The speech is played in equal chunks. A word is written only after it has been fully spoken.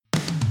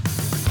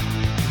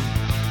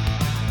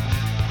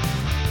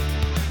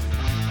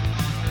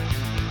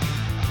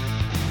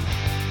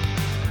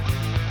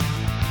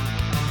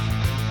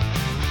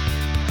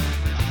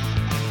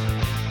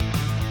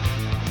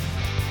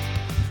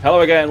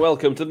Hello again,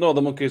 welcome to the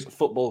Northern Monkeys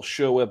Football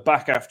Show. We're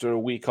back after a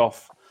week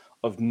off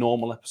of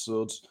normal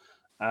episodes,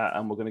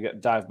 and we're going to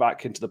dive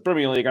back into the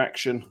Premier League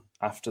action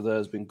after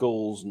there's been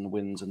goals and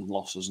wins and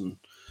losses and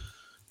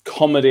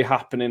comedy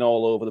happening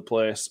all over the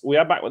place. We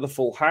are back with a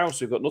full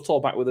house. We've got Nuttall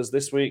back with us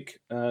this week.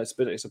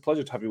 It's a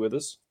pleasure to have you with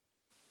us.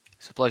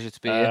 It's a pleasure to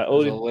be here, as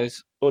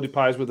always. Odie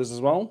Pie's with us as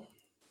well.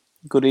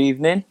 Good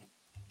evening.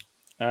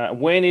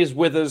 Wayne is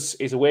with us.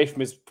 He's away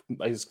from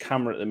his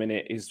camera at the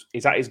minute.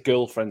 He's at his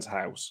girlfriend's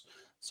house.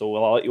 So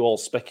I'll let you all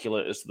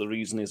speculate as to the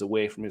reason he's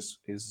away from his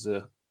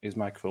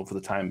microphone for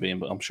the time being,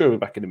 but I'm sure we'll be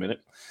back in a minute.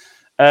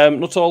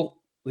 Nuttall,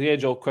 the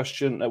age-old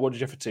question, what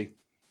did you have for tea?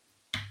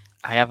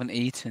 I haven't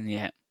eaten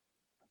yet.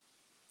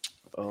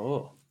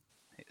 Oh.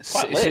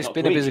 It's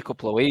been a busy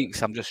couple of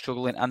weeks. I'm just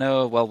struggling. I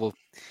know, well,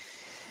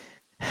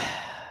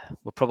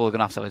 we're probably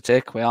going to have a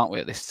takeaway, aren't we,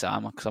 at this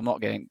time? Because I'm not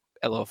getting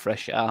Hello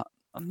Fresh out.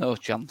 No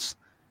chance.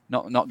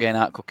 Not getting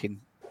out cooking.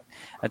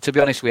 And to be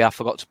honest, I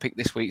forgot to pick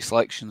this week's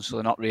selection, so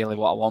they're not really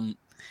what I want.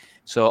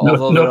 So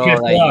although they're all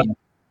right,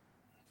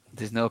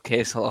 there's no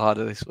queso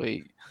larder this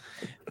week.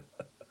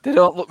 They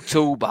don't look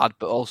too bad,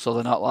 but also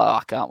they're not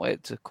like, I can't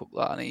wait to cook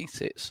that and eat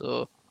it.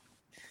 So,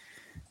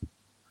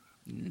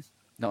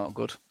 not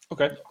good.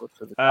 Okay.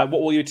 What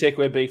will your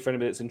takeaway be for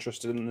anybody that's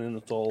interested in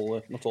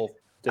Nuttall?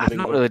 I've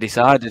not really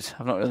decided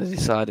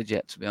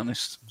yet, to be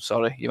honest. I'm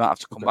sorry. You might have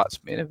to come back to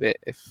me in a bit.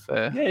 If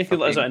you can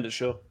let us end the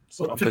show.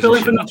 So to fill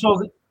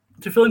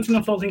into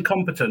Nuttall's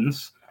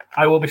incompetence,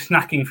 I will be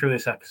snacking through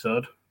this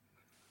episode.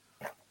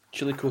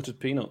 Chili coated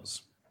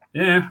peanuts.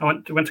 Yeah, I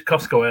went to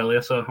Costco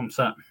earlier, so I'm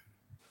set.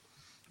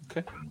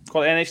 Okay.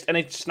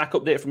 Any snack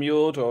update from you,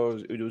 or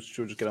should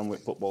we just get on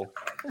with football?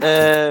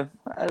 I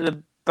had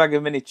a bag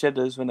of mini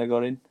cheddars when I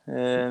got in.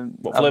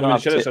 What flavour mini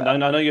cheddars? I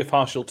know you're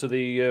partial to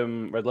the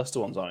Red Leicester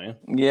ones, aren't you?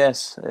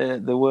 Yes, they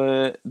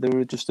were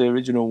just the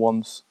original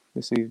ones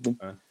this evening.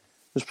 Okay.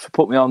 Just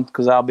put me on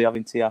because I'll be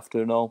having tea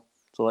after and all.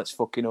 So let's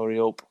fucking hurry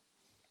up.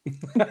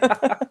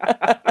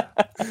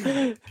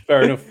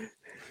 Fair enough.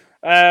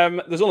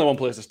 There's only one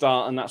place to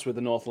start, and that's with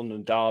the North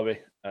London derby.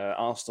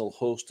 Arsenal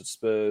hosted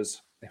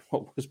Spurs in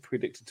what was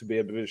predicted to be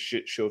a bit of a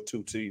shit show.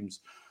 Two teams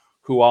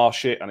who are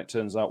shit, and it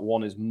turns out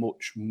one is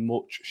much,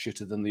 much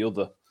shitter than the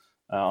other.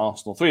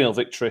 Arsenal 3-0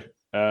 victory.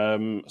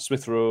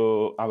 Smith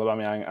Rowe,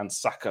 Aubameyang, and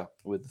Saka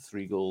with the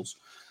 3 goals.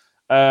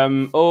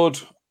 Ode,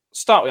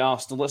 start with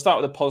Arsenal. Let's start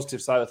with the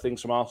positive side of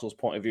things from Arsenal's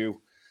point of view.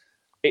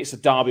 It's a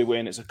derby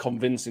win. It's a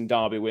convincing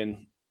derby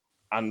win.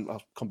 And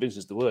convincing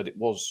is the word. It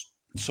was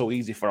so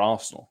easy for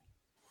Arsenal.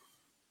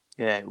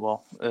 Yeah,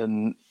 well,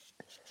 and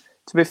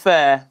to be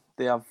fair,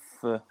 they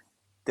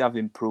have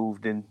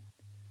improved in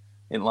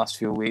the last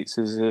few weeks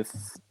as if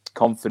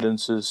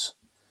confidence is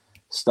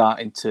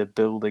starting to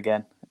build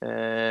again.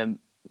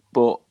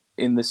 But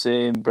in the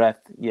same breath,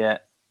 yeah,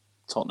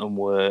 Tottenham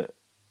were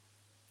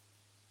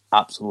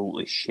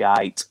absolutely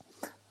shite.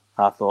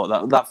 I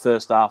thought that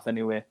first half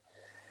anyway.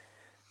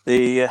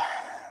 They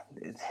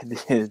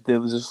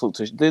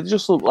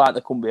just looked like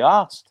they couldn't be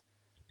arsed.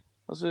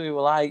 That's what they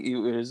were like. It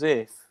was as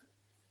if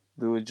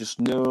there were just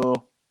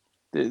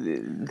they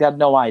had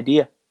no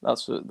idea.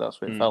 That's what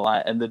it felt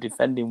like, and the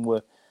defending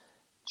were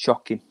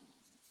shocking.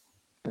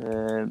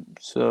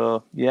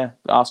 So yeah,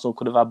 Arsenal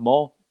could have had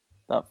more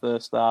that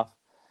first half.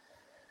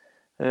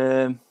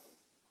 But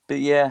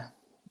yeah,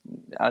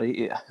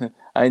 I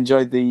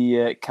enjoyed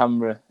the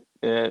camera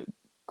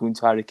going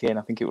to Harry Kane.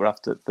 I think it was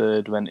after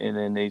third went in,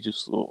 and he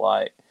just looked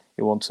like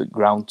he wanted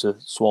ground to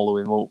swallow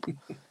him up.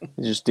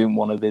 He just didn't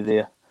want to be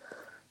there.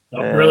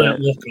 That brilliant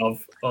look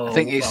of I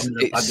think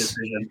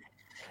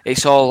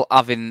it's all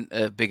having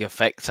a big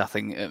effect, I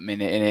think, at the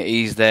minute. Innit?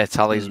 He's their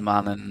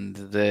talisman, and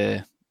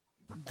the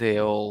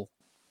whole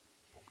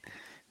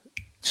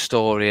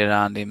story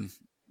around him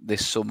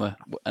this summer,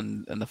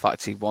 and the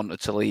fact he wanted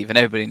to leave, and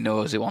everybody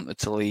knows he wanted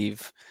to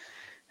leave.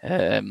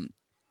 And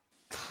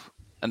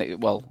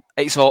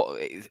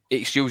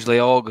it's usually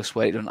August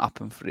where it doesn't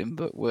happen for him,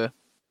 but we're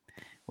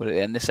at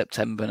the end of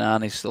September now,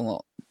 and he's still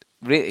not.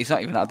 Really, he's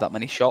not even had that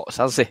many shots,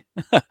 has he?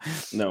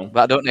 No.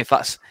 But I don't know if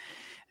that's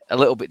a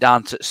little bit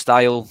down to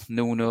style.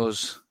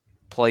 Nuno's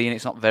playing.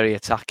 It's not very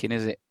attacking,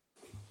 is it?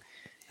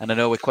 And I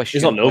know we're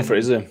questioning. He's not known for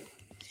it, is he?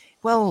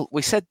 Well,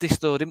 we said this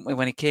though, didn't we,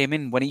 when he came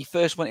in? When he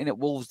first went in at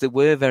Wolves, they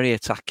were very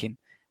attacking.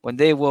 When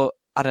they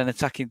had an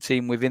attacking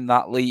team within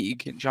that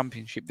league in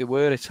Championship, they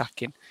were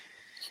attacking.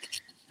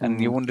 And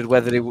you wondered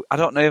whether I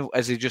don't know,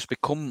 has he just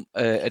become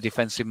a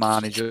defensive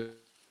manager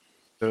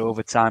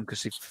over time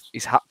because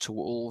he's had to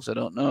Wolves? I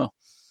don't know.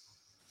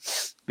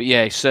 But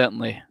yeah, he's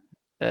certainly,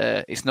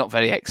 it's not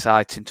very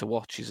exciting to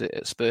watch, is it,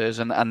 at Spurs?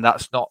 And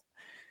that's not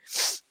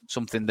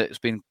something that's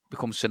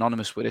become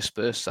synonymous with the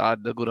Spurs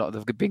side. They've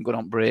been good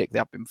on break. They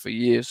have been for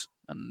years.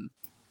 And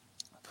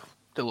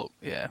they look,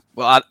 yeah.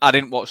 Well, I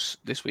didn't watch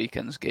this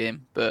weekend's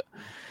game, but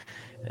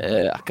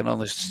I can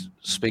only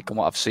speak on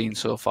what I've seen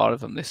so far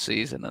of them this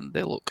season, and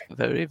they look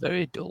very,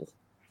 very dull.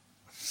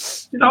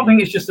 You don't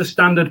think it's just a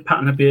standard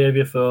pattern of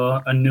behaviour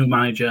for a new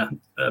manager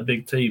at a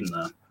big team,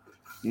 though?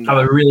 No.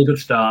 Have a really good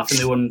start,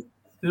 and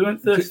they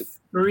went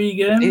 3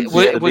 games. It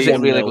was a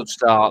really 1-0. good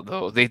start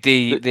though. I'm going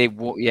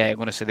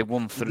to say they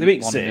won 1-0 3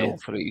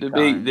 times.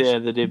 They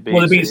did beat.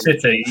 Well, they beat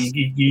City.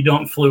 You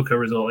don't fluke a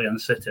result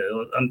against City,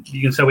 and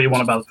you can say what you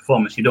want about the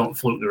performance. You don't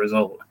fluke the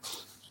result.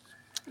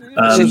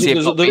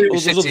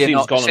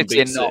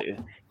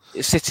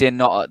 City are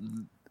not at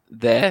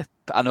their.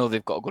 I know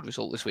they've got a good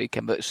result this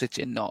weekend, but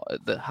City are not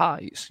at the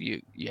heights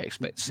you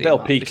expect to see. They'll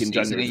peak in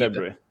January,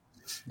 February.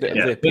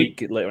 They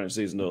peak later in the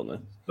season, don't they?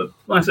 But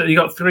like I said, you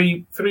got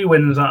three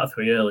wins out of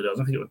 3 early doors.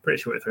 I think it was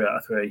pretty sure 3 out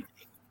of 3.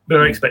 Bit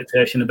of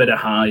expectation, a bit of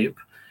hype,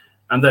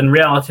 and then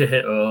reality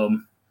hit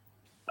home.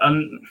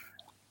 And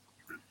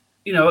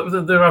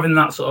they're having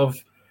that sort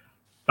of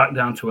back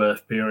down to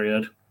earth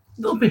period.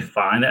 They'll be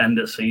fine at end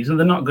of season.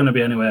 They're not going to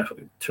be anywhere.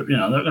 They're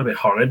not going to be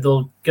horrid.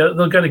 They'll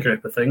get a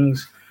grip of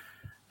things.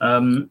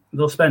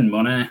 They'll spend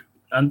money,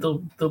 and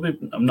they'll be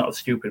not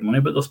stupid money,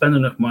 but they'll spend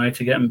enough money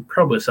to get them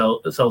probably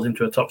themselves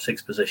into a top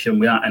 6 position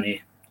without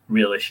any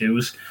real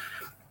issues.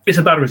 It's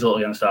a bad result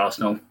against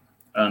Arsenal,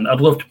 and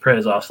I'd love to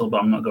praise Arsenal,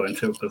 but I'm not going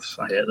to because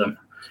I hate them.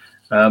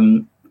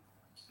 And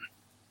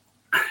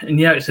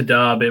yeah, it's a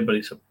derby, but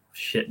it's a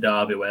shit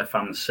derby where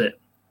fans sit,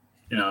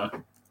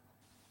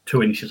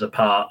 2 inches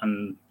apart,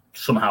 and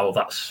somehow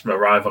that's a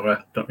rivalry.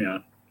 Don't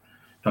get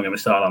me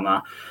started on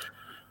that.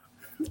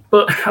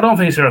 But I don't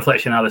think it's a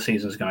reflection of how the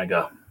season's going to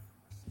go.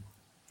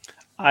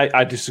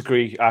 I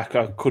disagree. I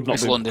could not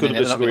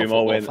disagree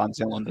more. Fans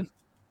in London.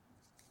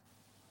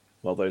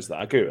 Well, there's that.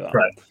 I agree with that.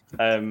 Right.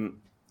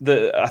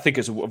 I think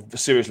it's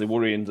seriously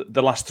worrying.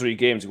 The last 3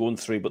 games, they won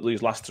 3, but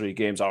these last 3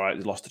 games, all right,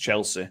 they lost to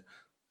Chelsea.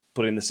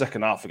 But in the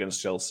second half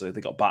against Chelsea, they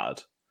got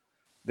battered.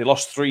 They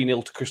lost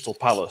 3-0 to Crystal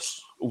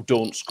Palace, who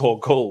don't score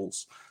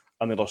goals.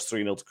 And they lost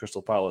 3-0 to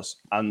Crystal Palace.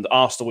 And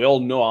Arsenal, we all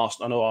know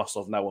Arsenal. I know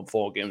Arsenal have now won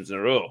 4 games in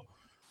a row.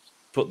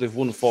 But they've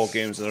won 4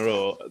 games in a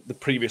row. The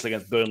previous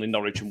against Burnley,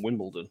 Norwich and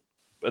Wimbledon.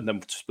 And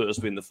then Spurs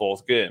being the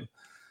 4th game.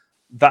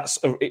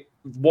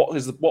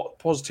 What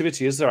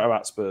positivity is there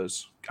about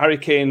Spurs? Harry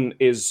Kane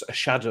is a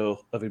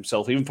shadow of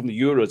himself, even from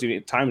the Euros. Even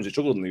at times he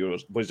struggled in the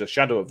Euros, but he's a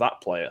shadow of that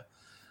player.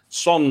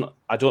 Son,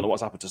 I don't know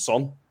what's happened to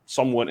Son.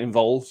 Son weren't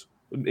involved.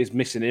 Is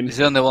missing him. He's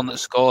the only one that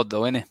scored,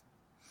 though, isn't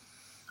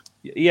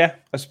he? Yeah,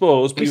 I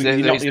suppose. But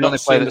you're not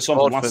saying the Son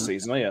from last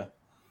season, are you?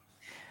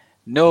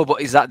 No,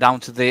 but is that down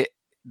to the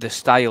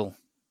style?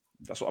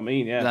 That's what I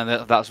mean.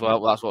 Yeah, that's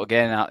what we're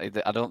getting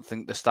at. I don't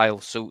think the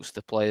style suits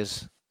the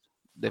players.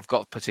 They've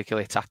got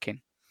particularly attacking.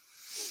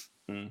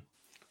 You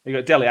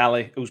got Dele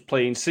Alli, who's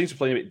seems to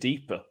play a bit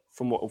deeper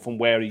from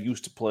where he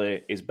used to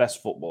play his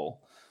best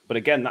football. But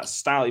again, that's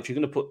style. If you're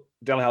going to put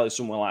Dele Alli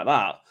somewhere like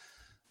that,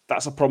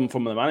 that's a problem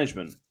from the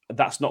management.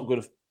 That's not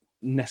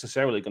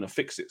necessarily going to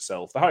fix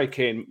itself. The Harry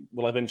Kane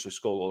will eventually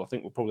score goals. I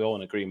think we're probably all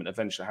in agreement.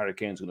 Eventually, Harry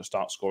Kane's going to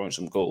start scoring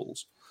some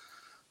goals.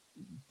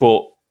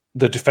 But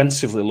they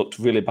defensively looked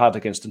really bad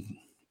against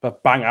a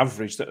bang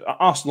average.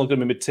 Arsenal are going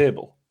to be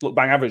mid-table. Look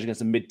bang average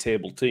against a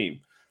mid-table team.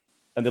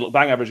 And they look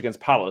bang average against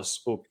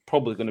Palace, who are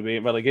probably going to be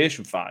a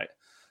relegation fight.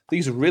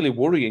 These are really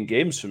worrying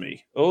games for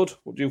me. Ode,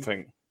 what do you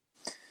think?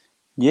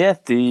 Yeah,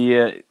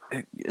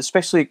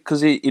 especially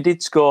because he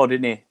did score,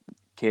 didn't he,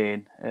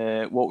 Kane?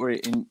 What were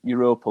it in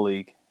Europa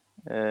League?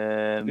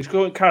 He's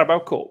going Carabao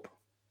Cup.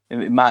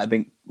 It might have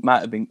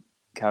been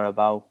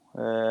Carabao.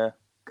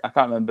 I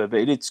can't remember, but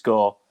he did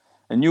score.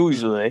 And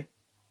usually,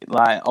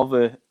 like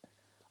over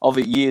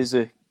years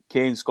of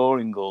Kane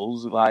scoring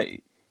goals,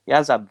 like he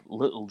has had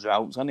little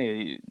droughts, hasn't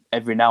he?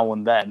 Every now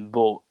and then,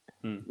 but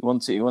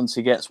once he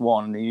gets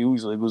one, he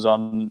usually goes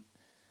on.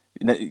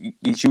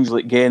 It's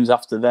usually games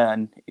after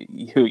then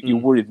you're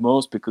worried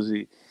most because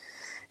he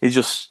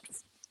just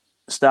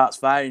starts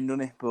firing,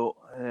 doesn't he? But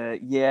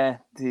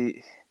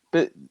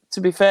but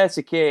to be fair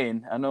to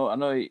Kane, I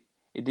know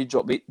he did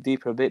drop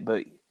deeper a bit,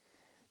 but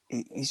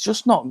he's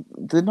just not.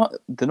 They're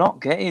not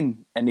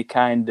getting any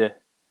kind of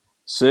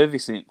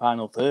service in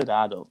final third.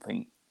 I don't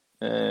think.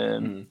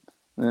 It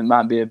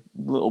might be a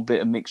little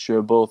bit of mixture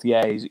of both.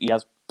 Yeah, he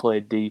has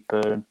played deeper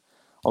and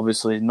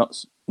obviously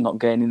not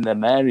getting in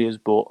them areas,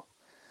 but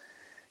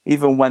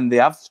even when they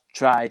have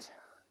tried,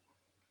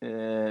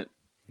 there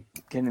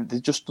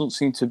just don't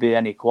seem to be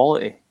any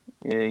quality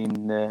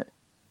in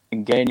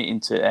getting it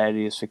into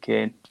areas for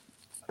Kane.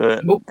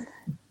 But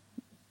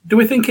do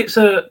we think it's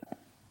a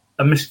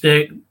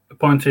mistake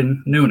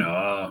appointing Nuno,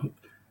 or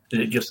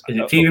is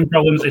it teething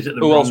problems? Is it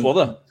the who else were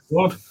there?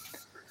 What?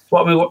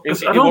 We're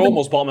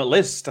almost bottom of the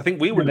list. I think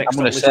we were next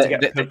on the list to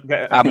get.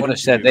 I'm going to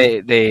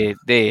say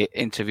they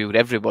interviewed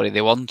everybody.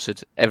 They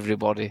wanted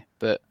everybody,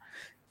 but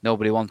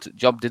nobody wanted the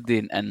job, did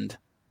they? And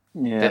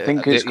I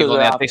think it's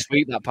because this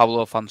week that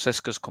Pablo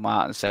Fonseca's come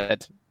out and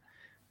said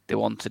they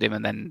wanted him,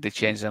 and then they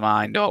changed their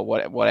mind or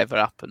whatever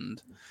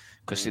happened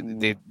because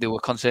they were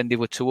concerned they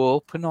were too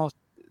open, or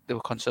they were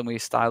concerned with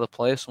his style of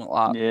play, or something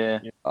like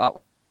that.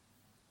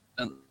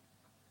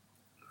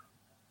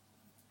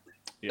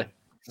 Yeah.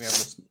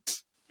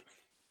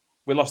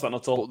 We lost that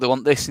Nuttall. But they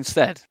want this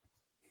instead.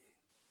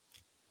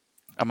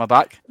 Am I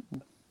back?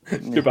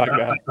 You're back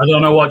there. I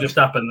don't know what just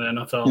happened there,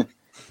 Nuttall.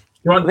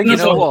 You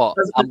know what?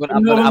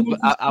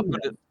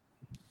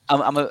 I'm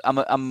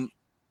I'm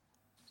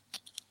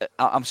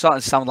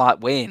starting to sound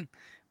like Wayne,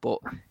 but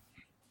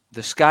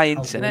the Sky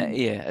internet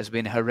here has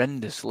been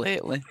horrendous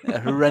lately.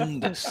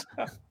 Horrendous.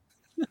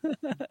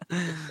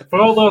 For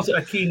all those that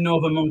are keen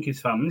Northern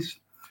Monkeys fans,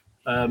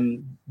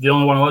 the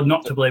only one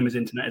not to blame is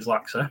internet is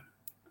Laxa.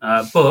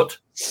 But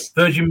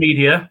Virgin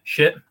Media,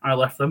 shit, I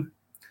left them.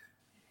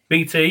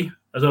 BT,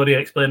 as already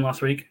explained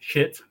last week,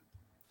 shit.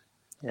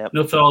 Yep.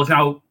 Nuttall is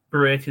now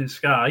berating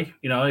Sky.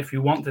 You know, if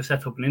you want to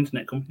set up an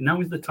internet company,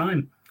 now is the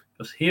time.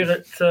 Because here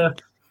at the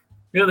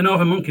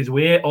Northern Monkeys,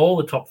 we hate all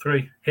the top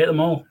three. Hate them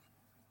all.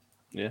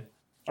 Yeah.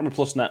 I'm a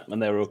PlusNet,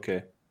 and they're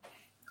okay.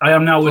 I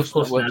am now with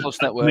PlusNet.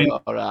 PlusNet were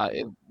all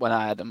right when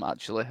I had them,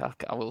 actually.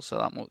 I will say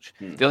that much.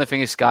 The only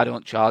thing is Sky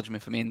don't charge me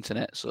for my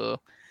internet,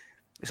 so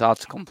it's hard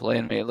to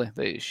complain, really.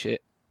 That is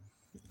shit.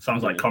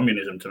 Sounds like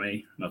communism to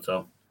me,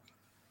 Nuttall.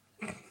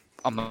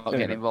 I'm not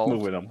getting involved.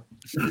 Moving on.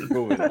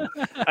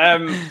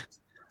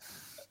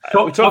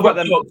 Talk's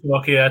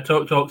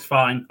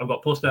fine. I've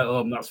got PlusNet at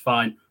home, that's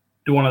fine.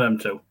 Do one of them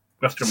too.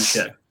 Rest of them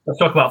shit. Let's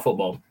talk about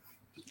football.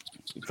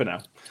 For now.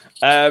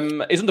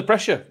 He's under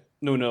pressure.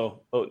 No,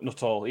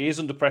 not all. He is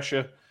under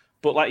pressure.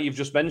 But like you've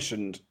just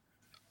mentioned,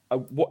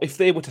 what if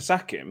they were to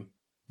sack him,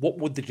 what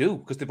would they do?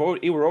 Because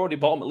he were already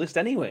bottom of the list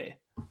anyway.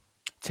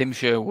 Tim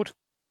Sherwood.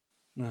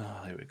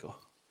 Oh, here we go.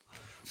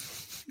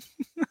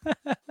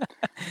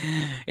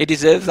 He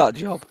deserves that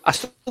job. I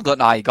still don't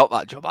know how he got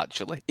that job,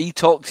 actually. He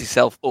talked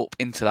himself up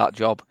into that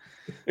job.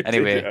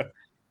 Anyway. Yeah.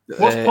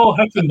 What's Paul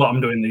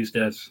Heckenbottom doing these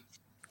days?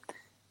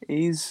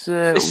 He's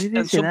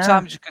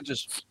sometimes you can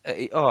just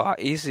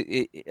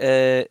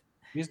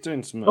He's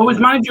doing some. He's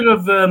manager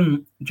of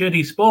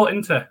JD Sport,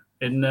 isn't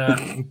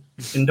he?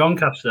 In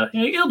Doncaster.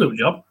 Yeah, he'll do a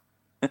job.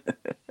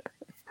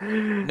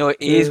 No,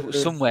 he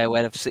is somewhere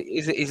where I've seen.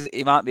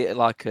 He might be at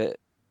like a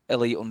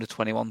elite under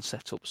 21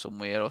 setup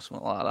somewhere or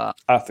something like that.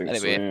 I think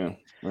anyway.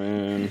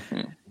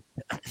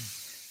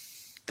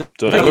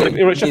 So,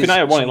 yeah. Sheffield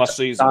United won it last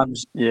season.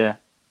 Yeah.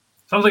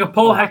 Sounds like a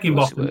Paul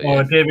Heckenbottom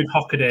or a David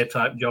Hockaday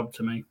type job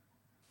to me.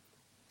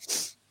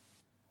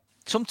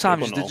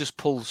 Sometimes they just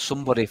pull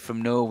somebody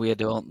from nowhere,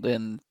 don't they?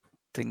 And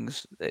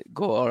things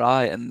go all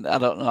right. And I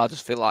don't know. I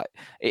just feel like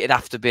it'd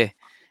have to be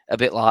a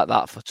bit like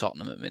that for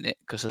Tottenham at the minute,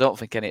 because I don't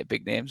think any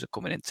big names are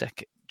coming in and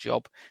take a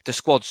job. The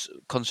squad's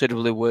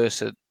considerably worse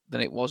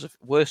than it was.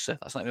 Worse.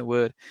 That's not even a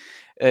word.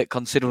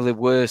 Considerably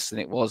worse than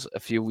it was a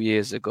few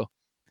years ago.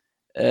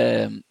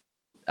 And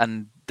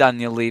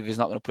Daniel Levy's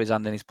not going to put his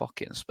hand in his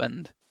pocket and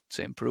spend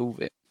to improve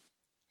it.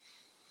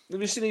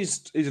 Have you seen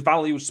his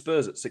value of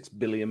Spurs at £6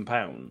 billion?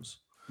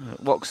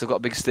 What, because they've got a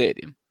big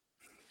stadium?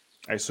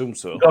 I assume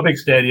so. They've got a big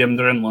stadium.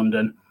 They're in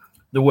London.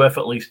 They're worth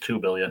at least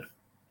 $2 billion.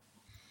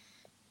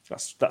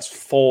 That's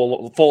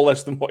four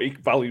less than what he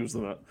values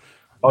them at.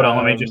 Hold on,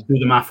 let me just do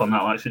the math on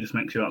that. Actually, just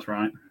make sure that's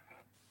right.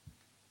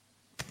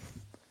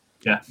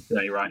 Yeah,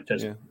 you're right.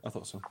 Yeah, I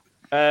thought so.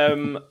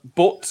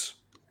 But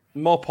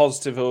more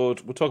positive,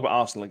 Ode. We'll talk about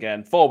Arsenal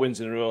again. 4 wins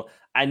in a row.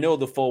 I know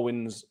the 4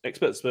 wins.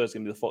 Expect Spurs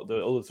going to be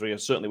the other 3 are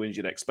certainly wins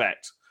you'd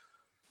expect.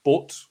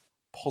 But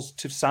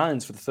positive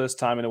signs for the first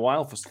time in a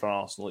while for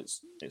Arsenal.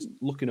 It's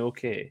looking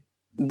okay.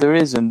 There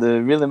is, and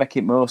they're really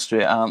making most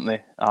of it, aren't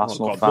they?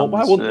 Arsenal fans. Well,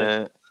 why wouldn't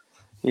they?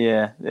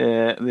 Yeah,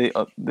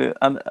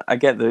 and I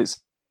get that it's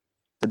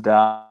the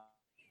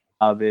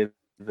derby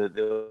that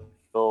they're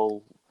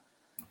all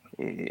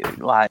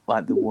like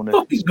the one.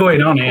 What is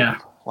going on here?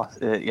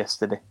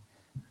 Yesterday.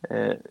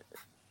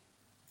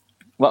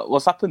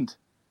 What's happened?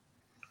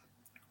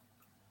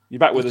 You're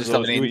back with Just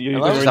us.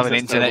 having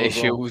internet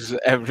issues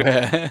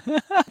everywhere.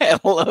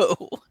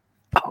 Hello.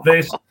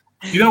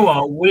 You know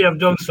what? We have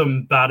done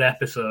some bad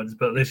episodes,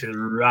 but this is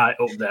right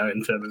up there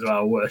in terms of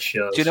our worst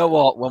shows. Do you know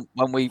what?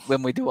 When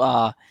we do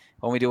our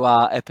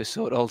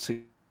episode all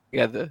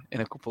together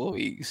in a couple of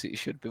weeks, it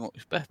should be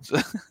much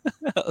better.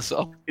 That's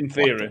all. In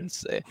theory.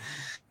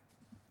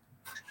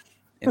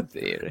 In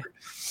theory.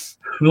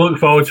 We look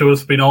forward to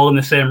us being all in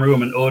the same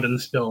room and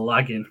Odin's still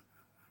lagging.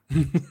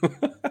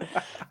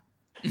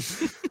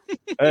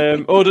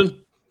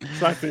 Odin,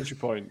 try and finish your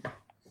point.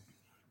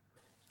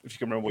 If you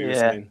can remember what you were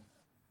saying.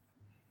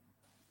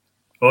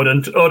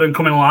 Odin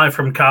coming live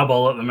from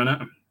Kabul at the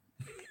minute.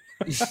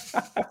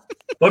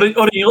 Odin,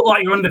 you look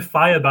like you're under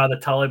fire by the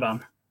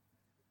Taliban.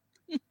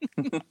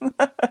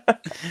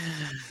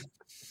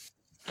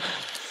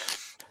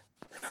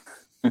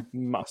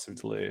 Massive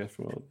delay.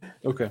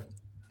 Okay.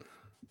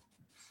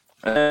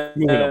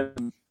 Moving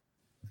on.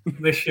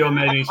 This show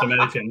may need some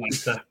editing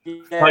later.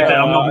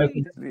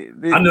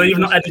 I know you've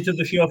not edited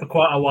the show for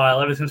quite a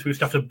while, ever since we used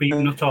to have to beat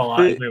Nuttall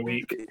out every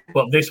week.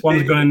 But this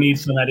one's going to need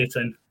some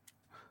editing.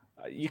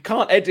 You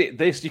can't edit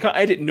this. You can't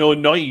edit no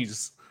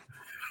noise.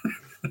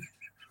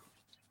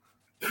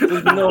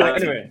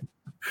 Anyway.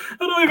 I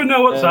don't even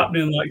know what's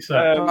happening, like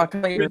so. I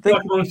can't even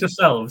Talk amongst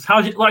yourselves.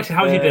 How's your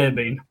day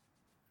been?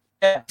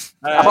 Yeah.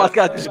 I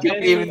just keep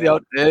hearing the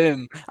odd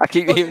I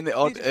keep hearing the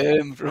odd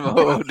from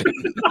Odin.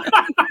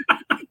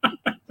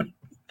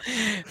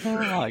 Oh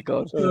my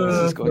god. This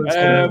is going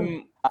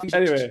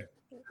anyway.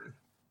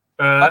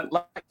 I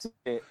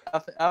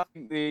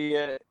think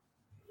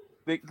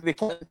they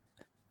can't.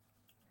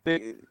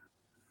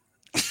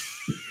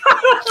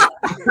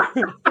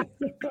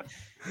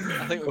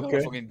 I think we're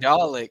going fucking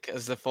Dalek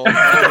as the fourth.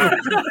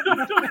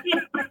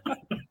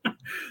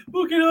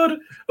 Fucking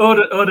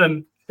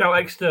Odin, shout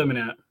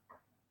exterminate.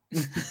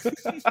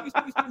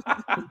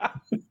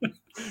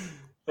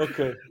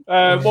 Okay.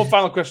 One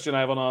final question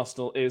I have on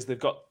Arsenal is they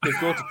go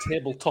to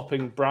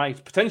table-topping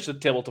Brighton, potentially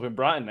table-topping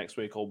Brighton next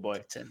week, old boy.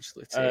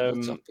 Potentially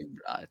table-topping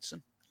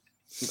Brighton.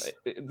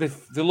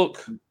 They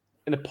look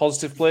in a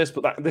positive place,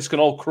 but this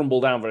can all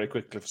crumble down very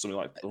quickly for something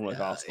like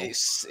Arsenal.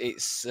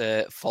 It's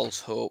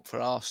false hope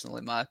for Arsenal,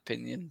 in my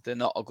opinion. They're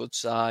not a good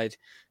side.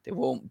 They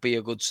won't be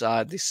a good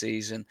side this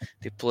season.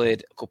 They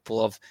played a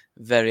couple of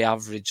very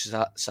average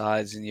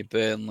sides in your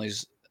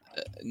Burnleys,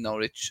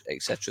 Norwich,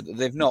 etc.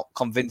 They've not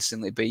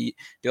convincingly beat.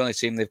 The only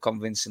team they've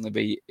convincingly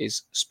beat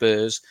is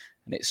Spurs,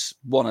 and it's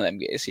one of them.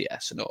 It's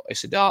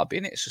a derby,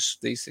 and it's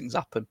just these things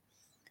happen.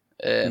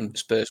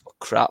 Spurs were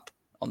crap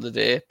on the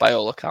day, by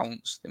all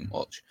accounts. Didn't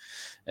watch.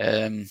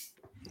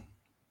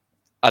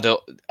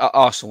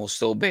 Arsenal will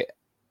still be.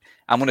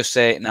 I'm going to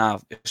say it now.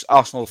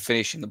 Arsenal will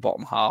finish in the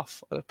bottom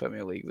half of the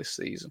Premier League this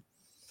season.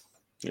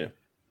 Yeah,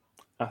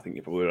 I think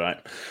you're probably right.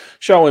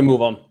 Shall we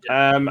move on?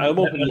 I'd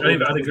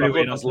agree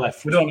with Nuttall.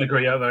 Left. We don't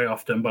agree very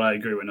often, but I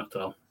agree with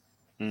Nuttall.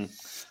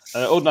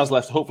 Odin has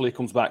left. Hopefully he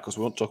comes back because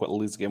we won't talk about the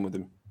Leeds game with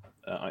him,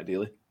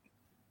 ideally.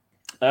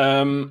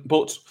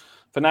 But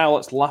for now,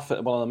 let's laugh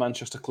at one of the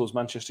Manchester clubs.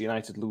 Manchester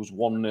United lose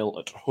 1-0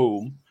 at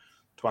home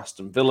to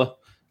Aston Villa.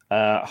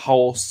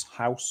 Hall,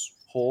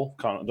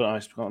 I'm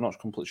not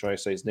completely sure how I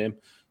say his name,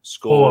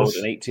 scored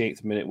an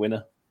 88th minute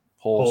winner.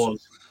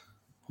 Hawes.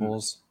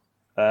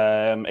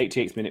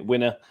 88th minute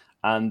winner.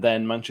 And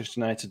then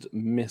Manchester United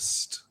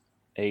missed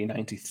a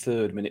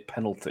 93rd minute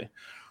penalty.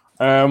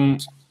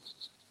 Odin's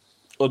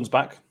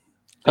back.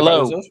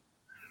 Hello.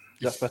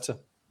 That's better.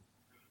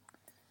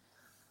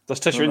 Let's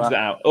test your internet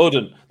out.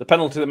 Odin, the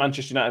penalty that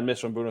Manchester United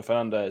missed from Bruno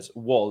Fernandes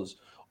was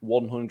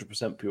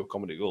 100% pure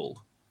comedy gold.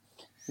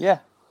 Yeah.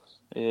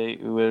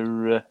 It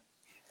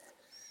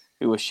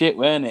was shit,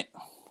 weren't it?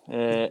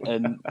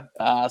 And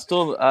I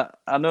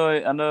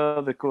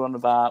know they're going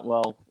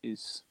about,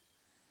 he's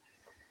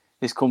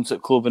come to the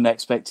club and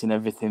expecting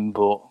everything,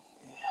 but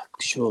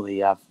surely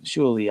you have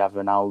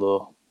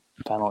Ronaldo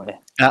penalty.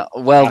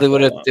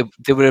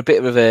 They were a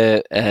bit of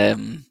a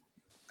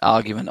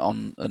argument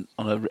on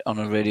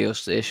a radio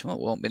station that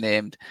won't be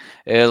named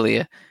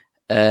earlier,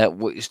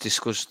 which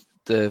discussed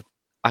the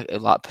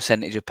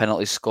percentage of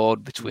penalties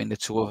scored between the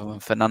two of them,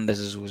 and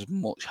Fernandez's was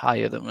much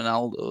higher than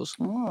Ronaldo's.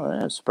 Oh,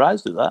 yeah, I'm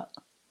surprised at that.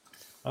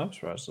 I'm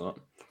surprised at that.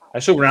 I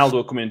saw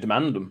Ronaldo come in and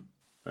demand them,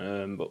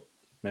 but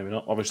maybe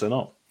not. Obviously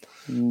not.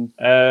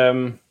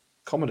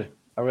 Comedy.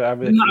 A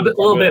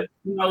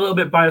little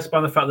bit biased by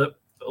the fact that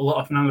a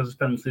lot of Fernandez's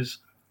penalties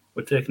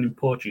were taken in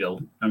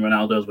Portugal and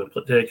Ronaldo's were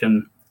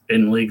taken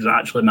in leagues that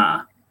actually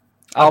matter.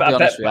 I'll be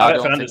honest with you, I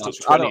don't think that's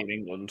 20 in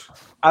England.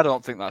 I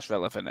don't think that's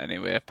relevant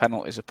anyway. A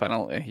penalty's a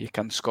penalty. You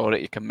can score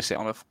it, you can miss it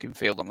on a fucking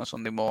field on a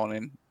Sunday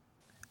morning.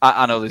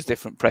 I know there's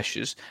different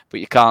pressures, but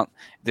you can't.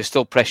 There's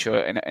still pressure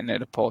in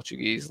a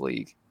Portuguese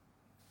league.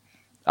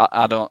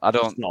 I don't.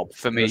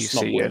 For me,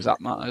 see as that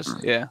matters.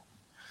 Yeah.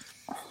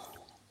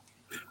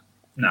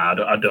 No,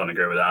 I don't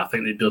agree with that. I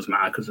think it does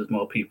matter because there's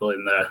more people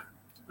in there.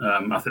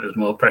 I think there's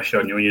more pressure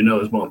on you when you know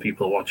there's more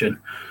people watching,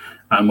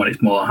 and when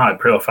it's more high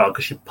profile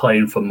because you're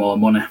playing for more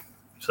money.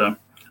 So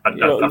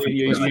you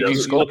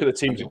look at the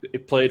teams he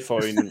played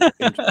for in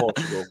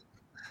Portugal.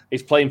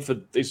 He's playing for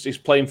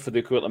the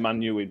equivalent of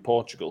Man U in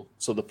Portugal.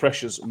 So the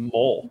pressure's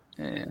more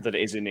than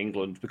it is in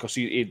England because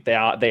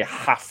they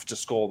have to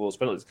score those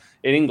penalties.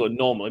 In England,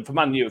 normally for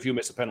Man U, if you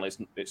miss a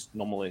penalty, it's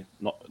normally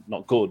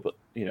not good. But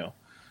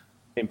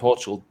in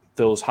Portugal,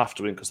 those have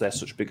to win because they're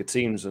such bigger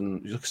teams.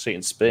 And you look see it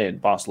in Spain,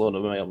 Barcelona,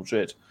 Real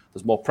Madrid.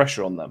 There's more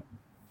pressure on them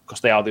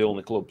because they are the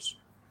only clubs.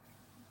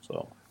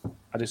 So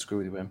I disagree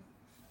with you, Wim.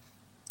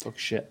 Fuck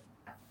shit.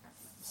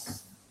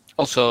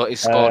 Also, he's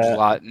scored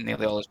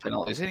nearly all his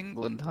penalties in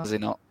England, has he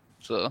not?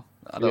 So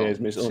I don't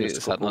see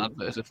it's had an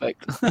adverse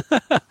effect.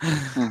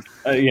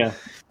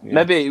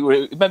 Maybe it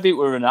were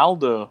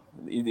Ronaldo.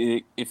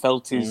 He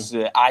felt his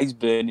eyes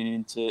burning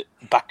into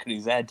the back of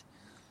his head.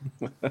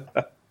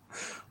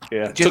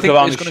 Yeah. Do you think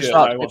there's going to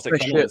start to be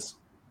pressure?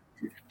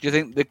 Do you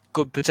think there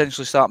could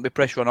potentially start to be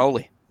pressure on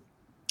Ole?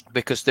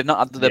 Because they've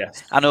not had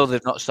I know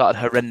they've not started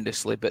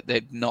horrendously, but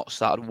they've not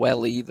started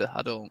well either.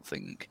 I don't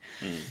think.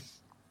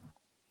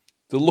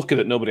 They're lucky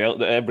that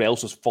everybody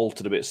else has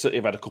faltered a bit. City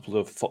have had a couple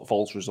of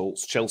false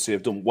results. Chelsea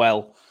have done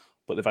well,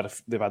 but they've had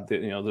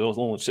they're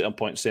only sitting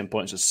on same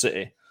points as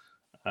City.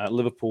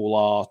 Liverpool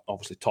are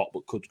obviously top,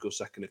 but could go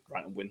second if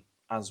Brighton win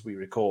as we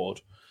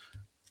record.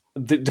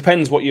 It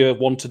depends what you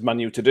wanted Man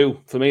U to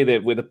do. For me,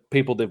 with the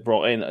people they've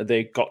brought in,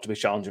 they got to be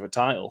challenging for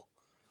title.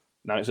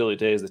 Now it's early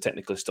days; they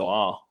technically still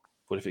are.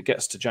 But if it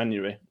gets to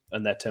January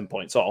and they're 10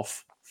 points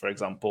off, for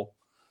example,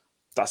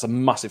 that's a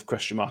massive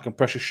question mark, and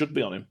pressure should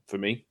be on him for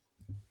me.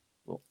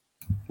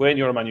 Wayne,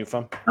 you're a Man U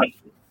fan.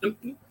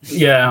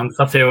 Yeah, I'm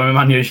sat here with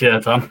my Man U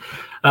shirt on.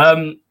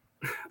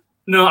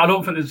 No, I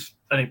don't think there's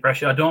any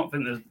pressure. I don't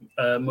think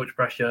there's much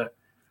pressure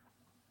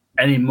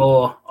any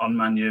more on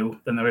Man U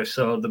than there is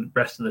so the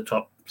rest of the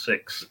top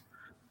 6.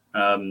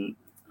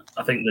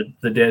 I think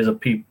the days of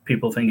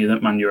people thinking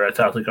that Man U are a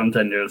title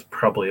contender is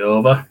probably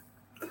over.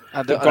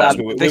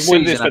 This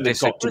season, I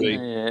disagree.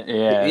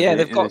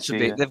 They've got to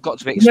be. They've got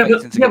to be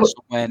expecting to get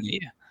somewhere near.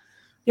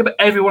 Yeah, but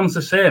everyone's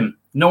the same.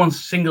 No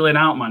one's singling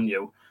out Man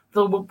U.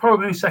 They'll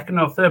probably be second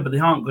or third, but they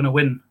aren't going to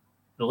win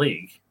the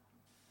league.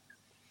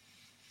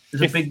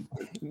 But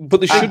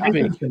they should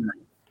be.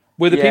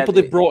 With the people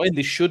they've brought in,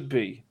 they should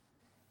be.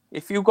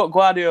 If you've got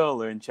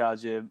Guardiola in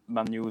charge of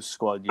Man U's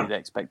squad, you'd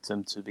expect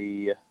them to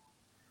be,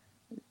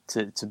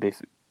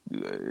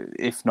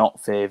 if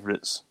not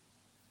favourites.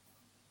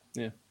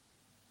 Yeah,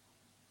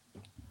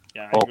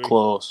 or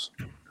close.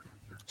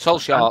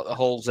 Solskjaer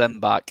holds them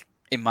back,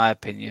 in my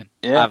opinion.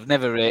 Yeah. I've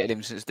never rated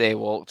him since they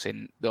walked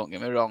in. Don't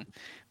get me wrong,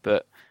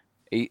 but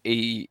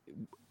he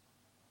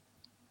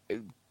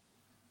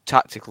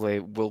tactically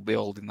will be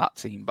holding that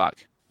team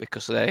back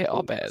because they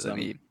are better than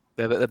him.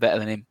 They're better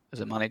than him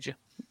as a manager.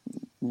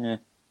 Yeah,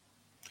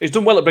 he's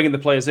done well at bringing the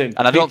players in.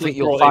 And I don't think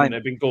you'll find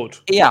they've been good.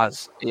 He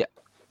has, yeah.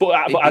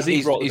 But has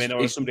he brought them in,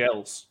 or somebody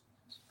else?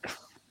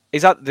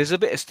 Is that there's a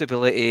bit of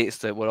stability? It's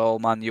that we're all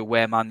Man U,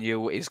 we're Man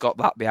U. He's got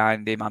that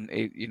behind him, and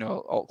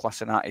all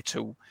class and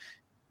attitude,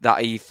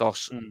 that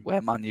ethos.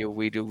 Where Man U,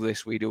 we do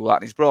this, we do that.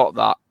 And he's brought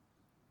that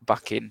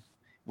back in,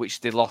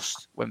 which they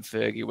lost when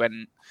Fergie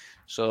went.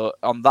 So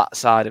on that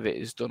side of it,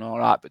 he's done all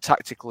right. But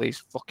tactically, he's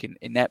fucking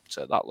inept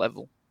at that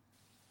level,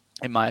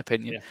 in my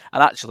opinion. Yeah.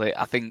 And actually,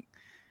 I think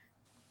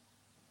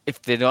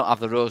if they don't have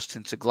the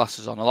rose-tinted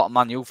glasses on, a lot of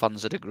Man U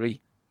fans would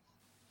agree.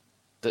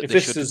 That if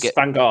this is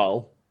Van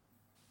Gaal,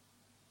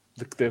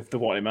 they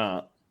want him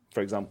out,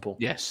 for example.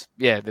 Yes,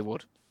 yeah, they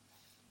would.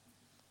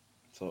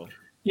 So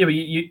yeah, but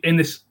you in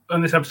this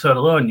episode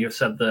alone, you've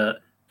said that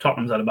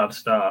Tottenham's had a bad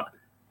start.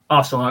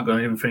 Arsenal aren't going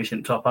to even finish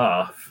in the top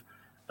half.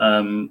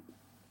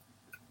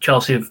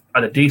 Chelsea have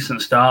had a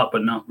decent start,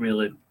 but not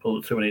really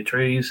pulled too many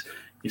trees.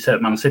 You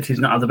said Man City's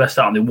not had the best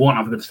start, and they won't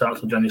have a good start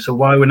until January. So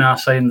why are we now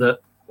saying that?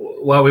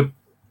 Why are we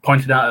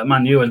pointing out at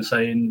Man U and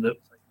saying that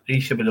he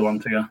should be the one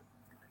to go?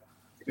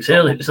 It's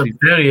early. It's a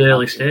very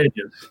early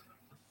stages.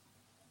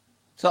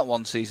 It's not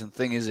one season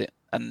thing, is it?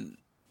 And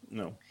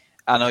no,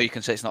 I know you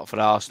can say it's not for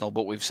Arsenal,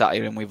 but we've sat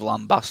here and we've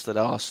lambasted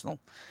Arsenal.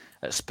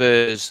 At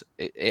Spurs,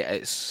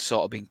 it's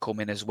sort of been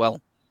coming as well.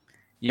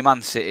 Your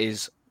Man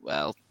City's,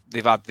 well,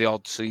 they've had the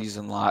odd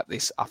season like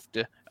this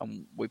after,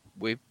 and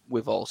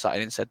we've all sat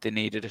here and said they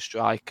needed a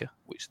striker,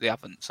 which they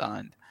haven't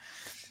signed.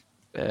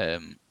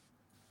 And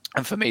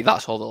for me,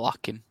 that's all they're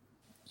lacking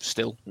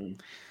still.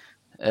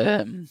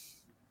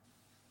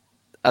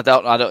 I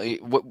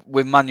don't.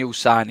 With Man U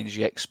signings,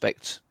 you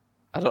expect.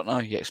 I don't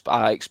know.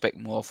 I expect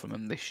more from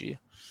them this year,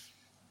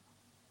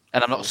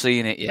 and I'm not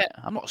seeing it yet.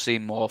 I'm not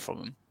seeing more from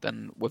them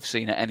than we've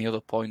seen at any other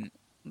point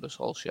under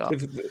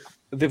Solskjaer.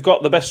 They've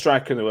got the best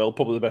striker in the world,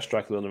 probably the best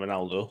striker under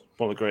Ronaldo,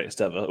 one of the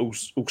greatest ever,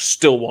 who's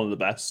still one of the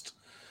best.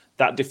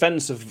 That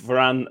defence of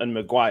Varane and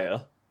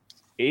Maguire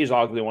is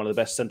arguably one of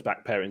the best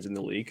centre-back pairings in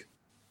the league.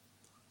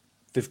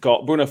 They've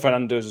got Bruno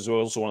Fernandes as well,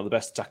 also one of the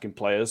best attacking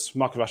players.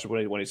 Marcus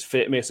Rashford when he's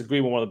fit. Mason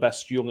Greenwood, one of the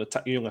best young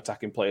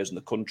attacking players in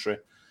the country.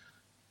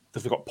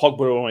 They've got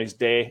Pogba on his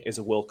day, is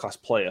a world-class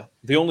player.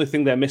 The only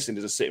thing they're missing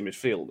is a sitting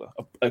midfielder,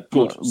 a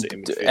good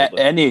sitting midfielder.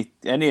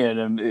 Any of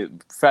them,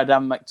 Fred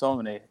and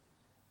McTominay,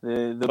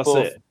 they're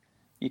both. It.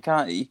 You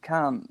can't.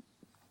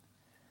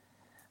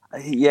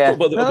 Yeah,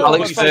 but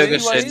Alex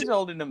Ferguson is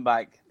holding them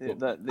back.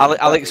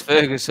 Alex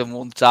Ferguson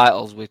won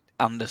titles with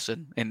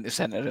Anderson in the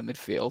centre of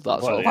midfield.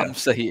 That's all I'm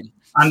saying.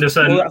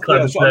 Anderson,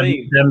 that's what I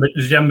mean.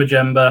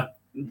 Jemba,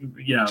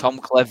 Tom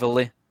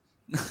Cleverley.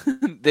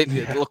 They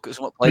look at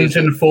some players.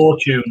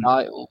 Fortune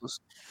titles.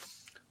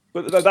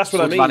 But that's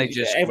what I mean.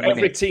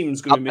 Every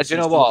team's going to be missing.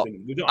 Do you know what?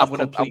 We don't have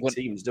complete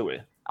teams, do we?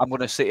 I'm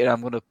going to sit here.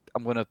 I'm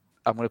going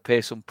to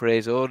pay some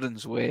praise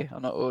Odin's way. Or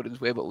not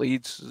Odin's way, but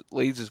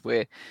Leeds'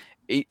 way.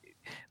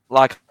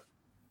 Like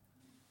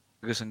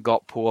Ferguson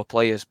got poor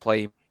players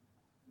playing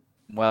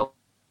well,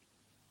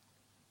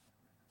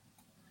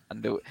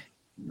 and do it.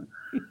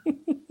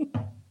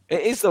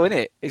 It is though, isn't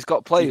it? He's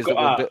got players.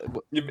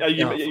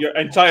 Your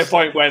entire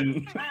point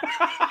when.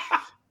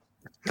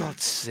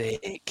 God's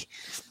sake!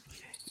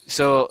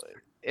 So,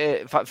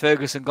 in fact,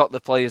 Ferguson got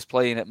the players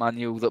playing at Man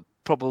U that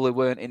probably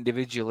weren't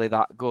individually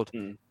that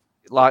good.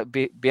 Like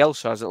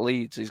Bielsa has at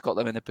Leeds, he's got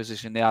them in a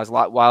position they has.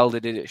 Like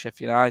Wilder did at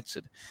Sheffield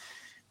United.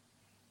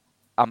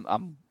 I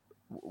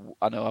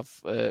know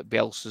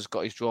Bielsa's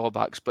got his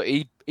drawbacks, but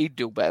he'd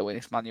do better with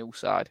this Man U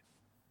side.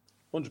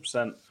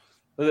 100%.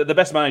 The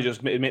best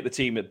managers make the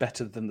team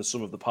better than the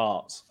sum of the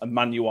parts, and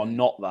Man U are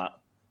not that.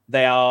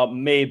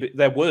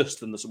 They're worse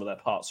than the sum of their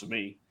parts for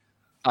me.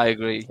 I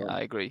agree.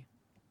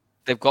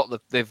 They've got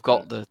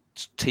the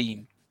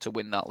team to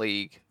win that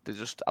league. They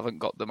just haven't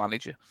got the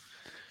manager.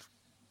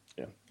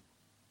 Yeah,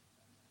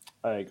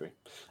 I agree.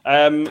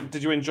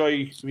 Did you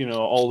enjoy,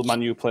 all the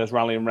Man U players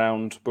rallying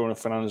around Bruno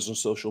Fernandes on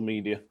social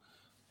media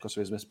because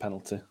of his missed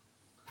penalty?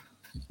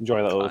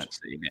 Enjoy that.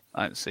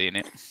 I haven't seen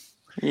it.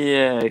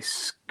 Yeah,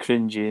 it's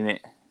cringy,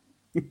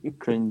 innit?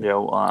 Cringe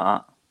out like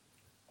that.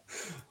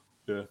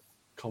 Yeah,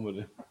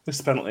 comedy.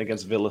 This penalty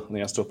against Villa, and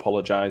he has to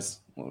apologise.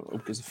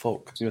 Who gives a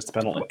fuck? He missed a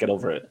penalty. Get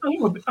over it. I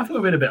think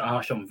we've been a bit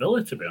harsh on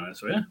Villa, to be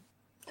honest with you.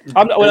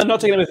 I'm not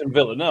taking anything from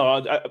Villa.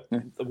 No,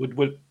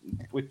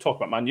 we talk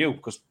about Man U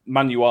because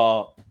Man U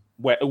are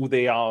who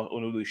they are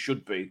and who they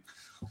should be.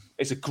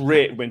 It's a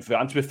great win for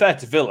them. And to be fair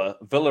to Villa,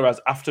 Villa has,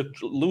 after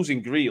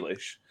losing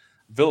Grealish,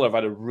 Villa have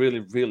had a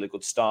really, really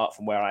good start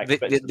from where I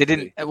expected they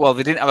didn't. Well,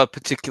 they didn't have a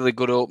particularly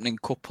good opening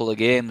couple of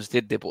games,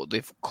 did they? But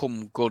they've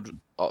come good,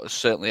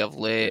 certainly of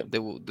late. They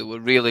were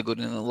really good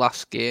in the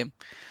last game,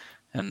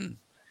 and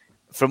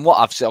from what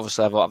I've seen,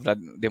 obviously I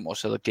didn't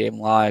watch the game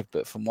live,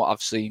 but from what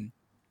I've seen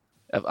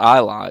of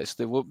highlights,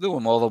 they were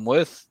more than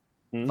worth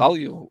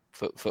value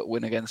for a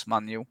win against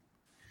Man U.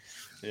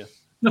 Yeah.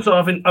 No, so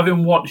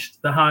having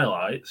watched the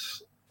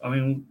highlights, I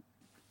mean,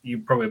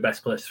 you're probably the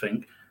best place to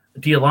think.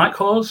 Do you like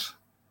Hawes?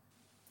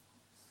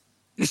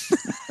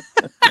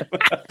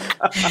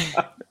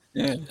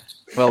 Yeah.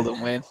 Well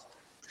done, Wayne.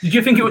 Did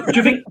you think it? Do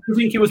you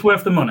think it was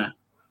worth the money?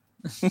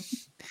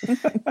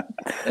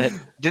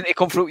 Didn't he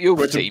come through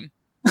your team?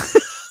 That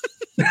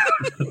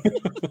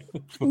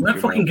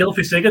fucking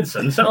Gylfi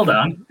Sigurdsson, settle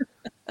down.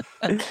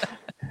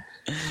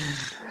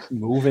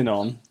 Moving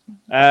on.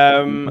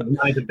 I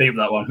need to beep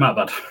that one. My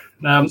bad.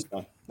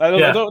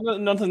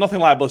 Nothing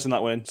libelous in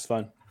that win. It's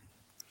fine.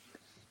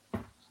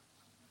 And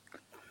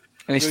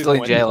he's still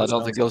in jail. I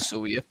don't think he'll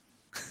sue you.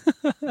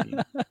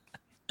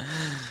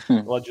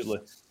 Allegedly.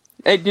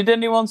 Hey, did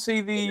anyone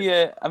see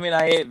the? I mean,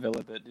 I hate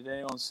Villa, but did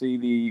anyone see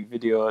the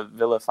video of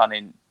Villa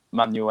fanning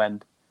Man U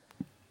end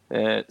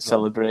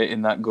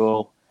celebrating that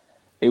goal?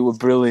 It was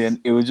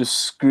brilliant. He was just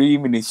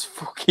screaming his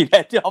fucking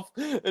head off,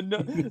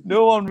 and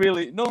no one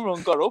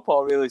got up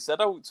or really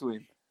said out to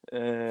him.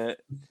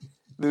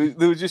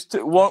 There was just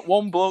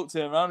one bloke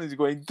turned around and he's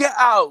going, "Get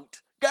out!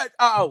 Get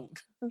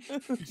out!"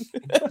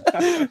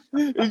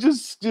 He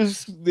just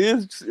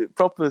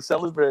proper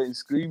celebrating,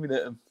 screaming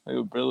at him. It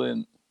was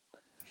brilliant.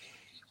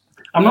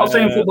 I'm not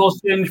saying football's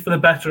changed for the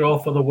better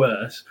or for the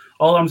worse.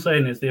 All I'm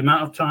saying is the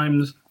amount of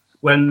times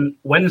when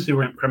Wednesday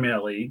were in Premier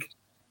League,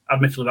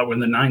 admittedly that were in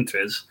the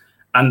 90s,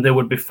 and there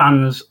would be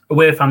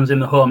away fans in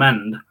the home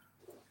end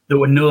that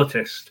were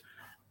noticed.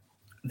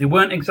 They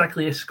weren't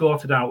exactly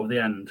escorted out of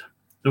the end.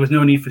 There was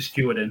no need for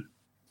stewarding.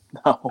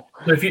 No.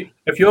 So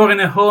if you're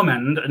in a home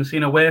end and see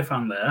an away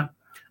fan there,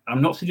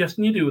 I'm not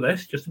suggesting you do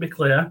this, just to be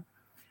clear,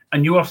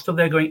 and you are still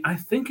there going, I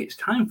think it's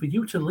time for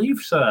you to leave,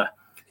 sir.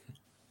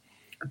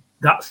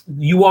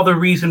 You are the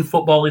reason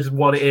football is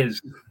what it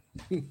is.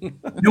 You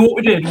know what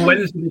we did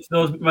Wednesday to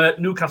those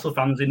Newcastle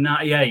fans in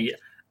 '98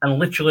 and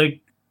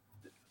literally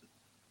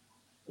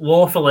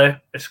lawfully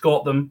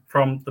escort them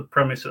from the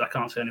premise that I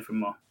can't say anything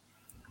more.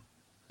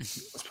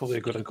 That's probably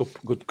a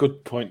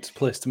good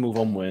place to move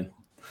on, Wayne.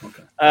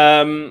 Okay.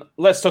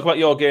 Let's talk about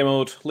your game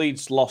mode.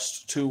 Leeds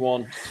lost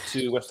 2-1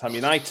 to West Ham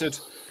United.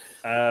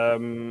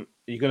 You're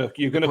gonna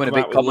come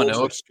out with loads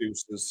of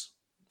excuses.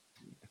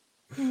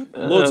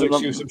 Loads of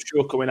excuses, I'm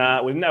sure, coming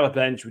out. We didn't have a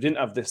bench. We didn't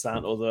have this, that,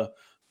 and other.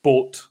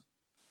 But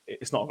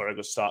it's not a very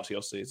good start to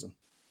your season.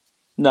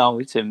 No,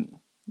 it isn't.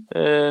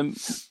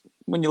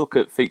 When you look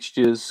at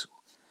fixtures,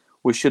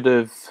 we should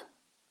have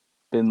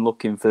been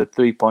looking for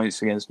 3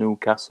 points against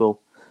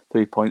Newcastle,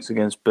 3 points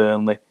against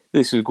Burnley.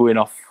 This was going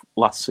off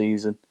last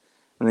season.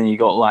 And then you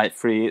got like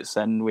 3 hits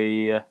and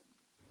with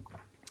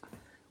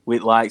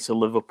likes of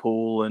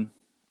Liverpool and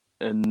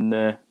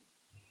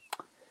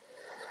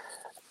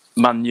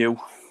Man U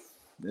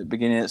at the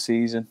beginning of the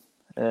season.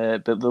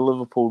 But the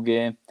Liverpool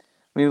game,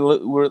 I mean,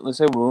 let's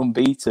say we're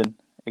unbeaten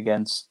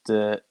against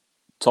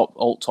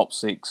top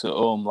 6 at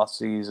home last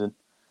season.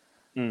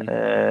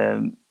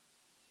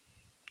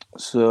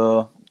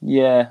 So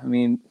yeah, I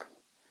mean,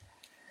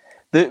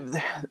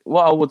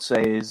 what I would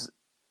say is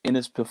in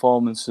his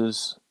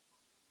performances,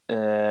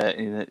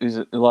 in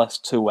the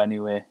last 2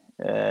 anyway,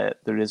 there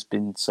has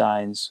been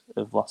signs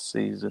of last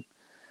season.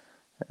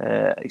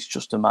 It's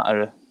just a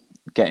matter of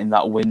getting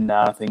that win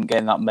now. I think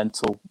getting that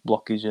mental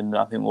blockage, and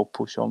I think we'll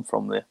push on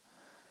from there.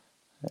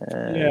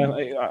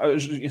 I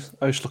was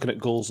looking at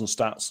goals and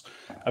stats.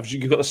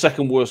 You've got the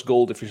second worst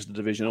goal difference in the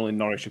division. Only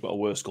Norwich have got a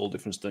worse goal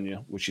difference than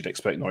you, which you'd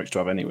expect Norwich to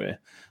have anyway.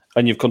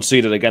 And you've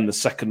conceded again the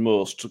second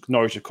most.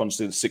 Norwich have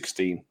conceded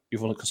 16.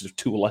 You've only conceded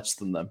 2 less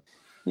than them.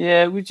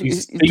 Yeah,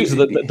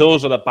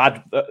 those are the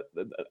bad.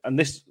 And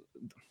this,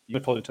 you may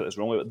probably take this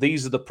wrong way, but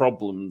these are the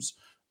problems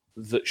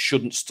that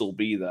shouldn't still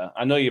be there.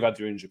 I know you've had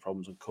your injury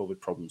problems and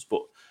COVID problems,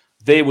 but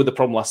they were the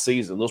problem last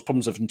season. Those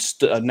problems are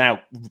now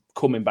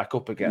coming back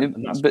up again,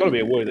 and that's got to be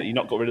a worry that you've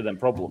not got rid of them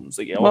problems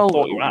that you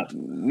thought you had.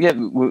 Yeah,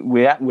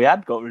 we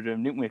had got rid of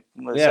them, didn't we?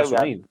 We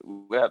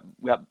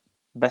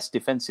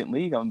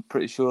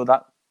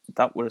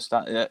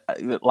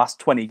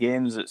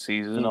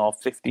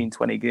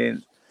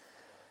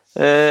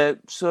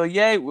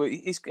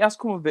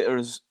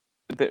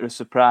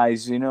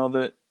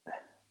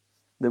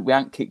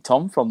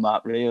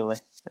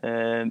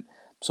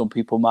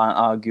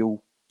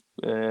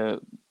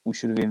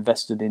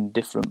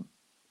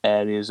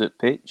areas at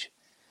pitch.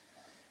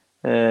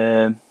 But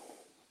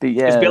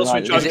yeah, is Bielsa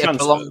in charge of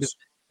transfers?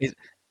 Is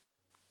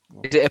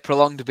it a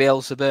prolonged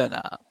Bielsa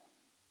burnout?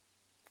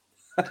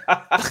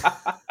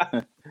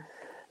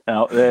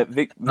 Now,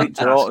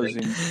 Victor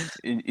Orta's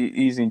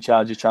he's in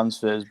charge of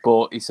transfers,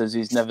 but he says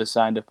he's never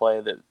signed a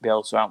player that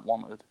Bielsa hasn't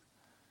wanted.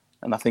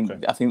 And I think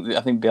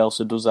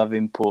Bielsa does have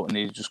input, and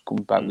he just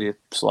comes back with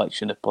a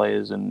selection of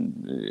players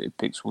and he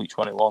picks which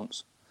one he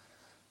wants.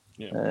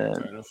 Yeah,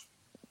 fair enough.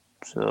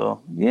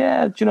 So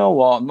yeah, do you know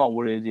what? I'm not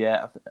worried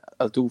yet.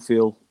 I do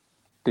feel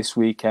this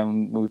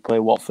weekend we play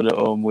Watford at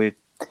home with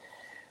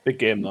big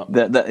game. I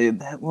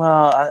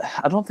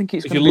don't think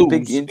it's going to be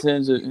big in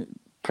terms of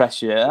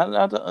pressure.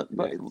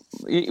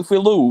 If we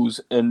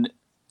lose and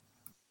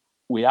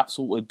we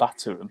absolutely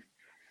batter them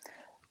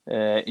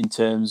in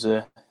terms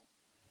of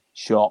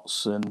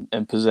shots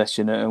and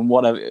possession and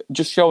whatever,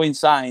 just showing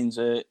signs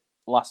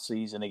last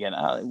season again.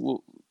 I'm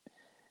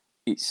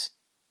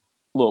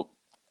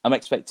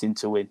expecting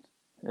to win,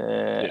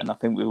 and I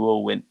think we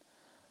will win.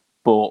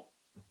 But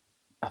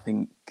I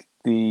think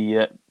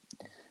the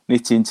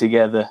knitting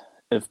together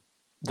of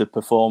the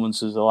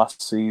performances of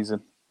last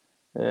season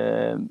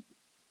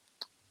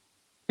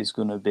is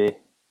going to be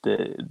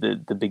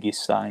the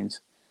biggest signs.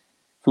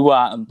 If we go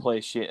out and play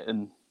shit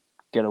and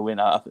get a win,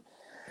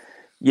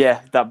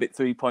 that'd be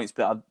 3 points,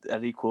 but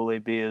I'd equally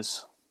be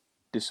as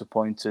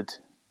disappointed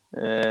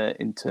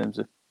in terms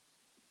of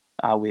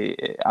how we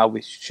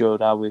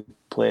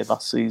played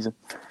last season.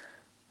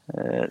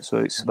 So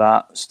it's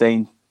about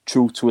staying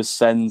true to a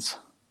sense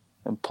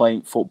and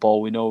playing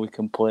football we know we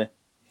can play.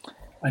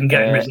 And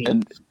getting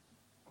results.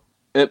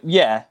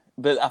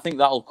 But I think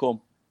that'll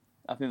come.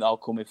 If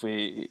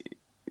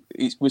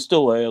we're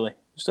still early.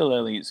 We're still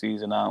early in the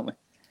season, aren't we?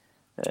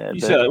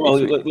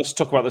 Let's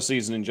talk about the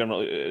season in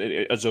general.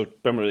 As a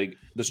Premier League,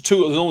 there's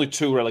only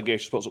 2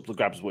 relegation spots up for the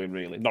grabs.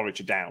 Really,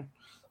 Norwich are down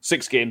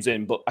 6 games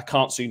in, but I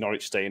can't see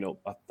Norwich staying up.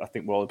 I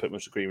think we're all in pretty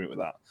much agreement with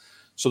that.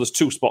 So there's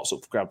 2 spots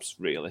up for grabs,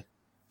 really.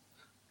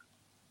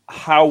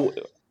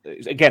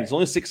 Again, it's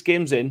only 6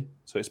 games in,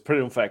 so it's a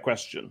pretty unfair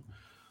question.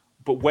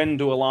 But when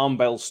do alarm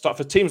bells start?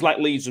 For teams like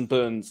Leeds and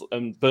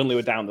Burnley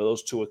were down,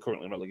 those 2 are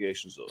currently in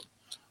relegation zone.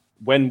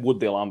 When would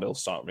the alarm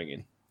bells start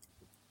ringing?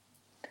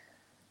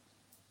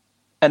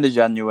 End of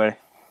January.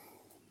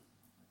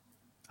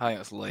 I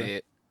think it's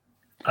late.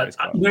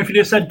 If you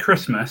just said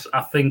Christmas,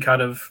 I think I'd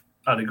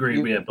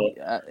agree with you.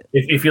 But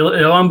if your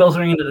alarm bells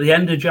are ringing at the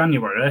end of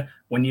January,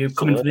 when you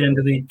come into the end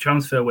of the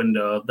transfer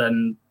window,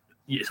 then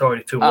it's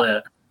already too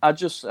late. I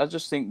just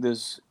think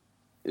this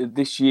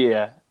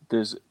year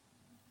there's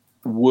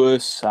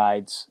worse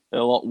sides, a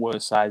lot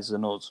worse sides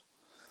than us.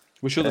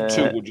 Which are the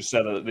 2 would you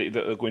say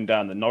that are going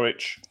down? The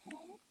Norwich,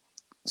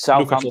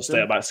 Southampton. Newcastle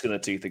stay about skin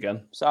of teeth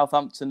again.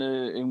 Southampton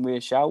are in way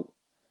shout.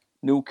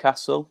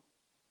 Newcastle,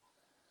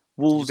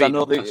 Wolves. I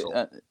know they.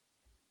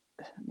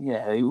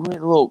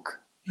 Look,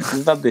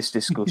 we've had this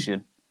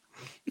discussion.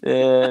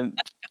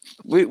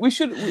 We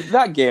should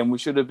have been. We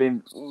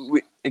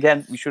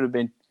should have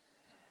been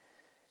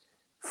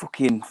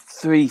fucking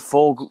 3,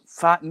 4,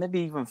 5, maybe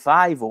even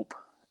 5 up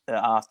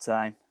at half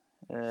time.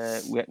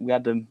 We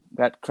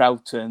had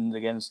crowd turned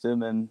against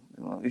them, and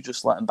we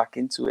just let them back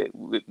into it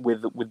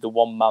with the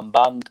 1-man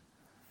band.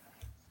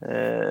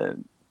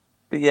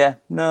 But yeah,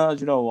 no,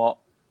 do you know what?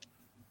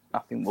 I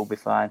think we'll be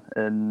fine.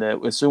 And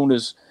as soon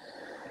as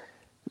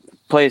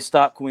players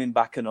start coming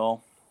back and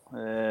all,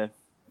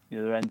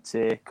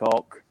 Rente,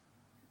 Koch,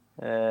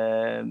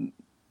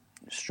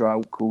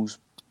 Strauch, who's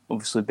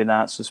obviously been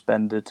out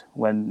suspended.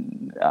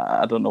 When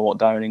I don't know what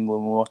Darren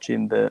England were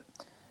watching, but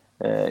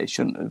it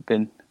shouldn't have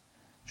been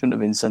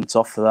sent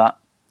off for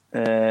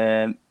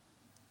that.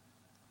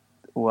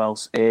 Who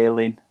else?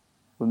 Ayling,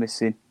 we're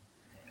missing.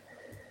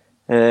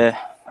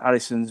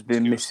 Harrison's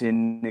been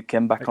missing. He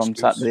came back on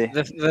Saturday.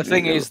 The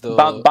thing is,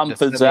 though,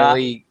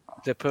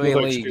 the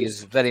Premier League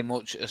is very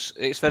much a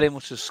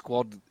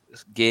squad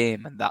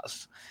game, and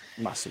that's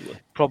massively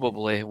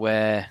probably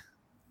where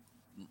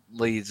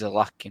Leeds are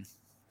lacking.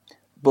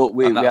 But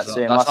we had the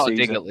same last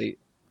season.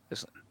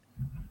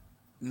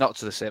 Not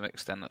to the same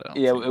extent.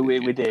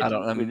 We did.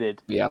 We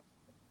did. Yeah.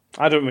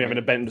 I don't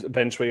remember having a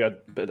bench where you had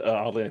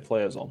hardly any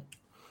players on.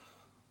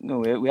 No,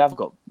 we have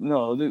got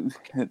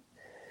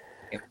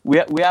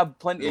We had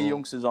plenty of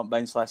youngsters on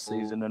bench last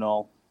season and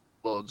all.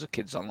 Loads of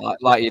kids on,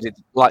 like you did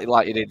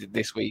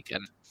this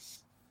weekend.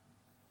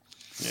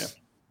 Yeah.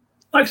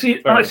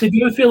 Actually, do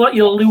you feel like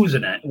you're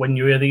losing it when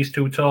you hear these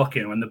 2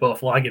 talking when they're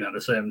both lagging at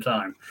the same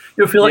time?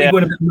 You feel like you're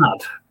going a bit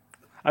mad?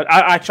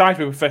 I try to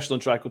be professional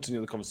and try to continue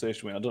the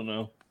conversation with. I don't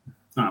know.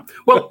 Oh.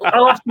 Well,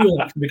 I'll ask you,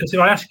 Lex, because if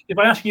I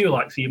ask you,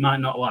 Lex, you might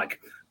not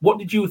like. What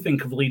did you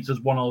think of Leeds'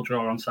 1-1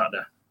 draw on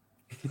Saturday?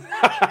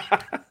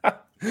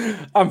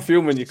 I'm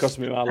fuming you cost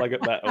me my leg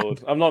at that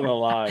old. I'm not going to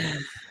lie.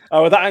 I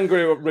was that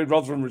angry with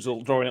Rotherham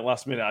result drawing it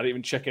last minute. I didn't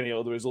even check any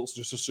other results.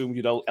 Just assumed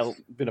you'd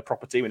been a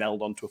proper team and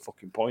held on to a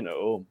fucking point at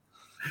home.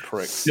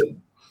 Pricks.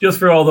 Just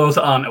for all those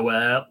that aren't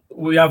aware,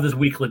 we have this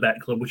weekly bet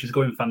club, which is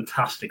going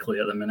fantastically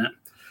at the minute.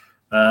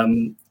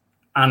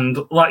 And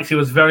Lexi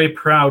was very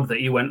proud that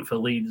he went for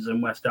Leeds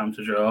and West Ham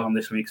to draw on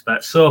this week's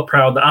bet. So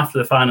proud that after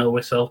the final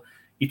whistle,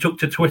 he took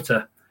to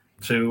Twitter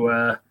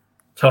to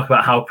talk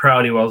about how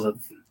proud he was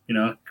of,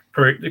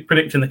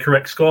 predicting the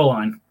correct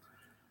scoreline.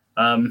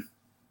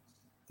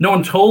 No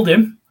one told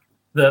him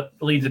that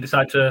Leeds had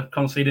decided to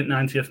concede at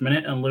 90th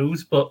minute and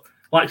lose, but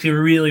Lexi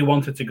really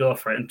wanted to go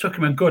for it and took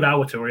him a good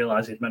hour to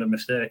realise he'd made a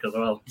mistake as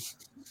well.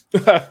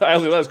 I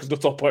only realised because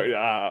Nuttall pointed it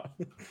out.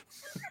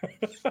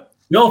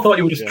 You all thought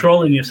you were just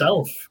trolling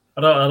yourself.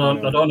 I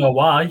don't know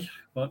why,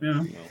 but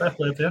fair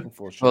play to you.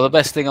 Well, the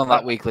best thing on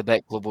that weekly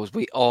bet club was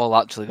we all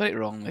actually got it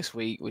wrong this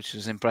week, which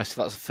was impressive.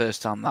 That's the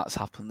first time that's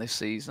happened this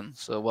season.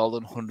 So well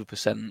done,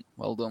 100%.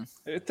 Well done.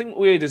 I think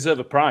we deserve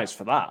a prize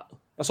for that.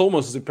 That's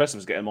almost as impressive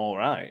as getting them all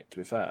right, to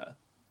be fair.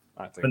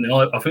 I think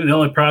the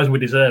only prize we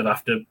deserve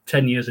after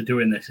 10 years of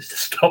doing this is to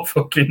stop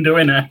fucking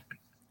doing it.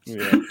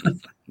 Yeah,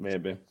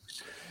 maybe.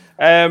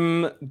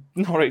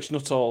 Norwich,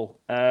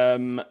 Nuttall,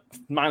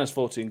 minus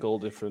 14 goal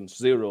difference,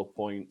 0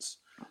 points.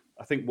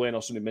 I think Wayne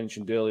also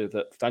mentioned earlier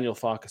that Daniel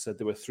Farker said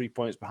they were 3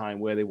 points behind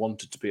where they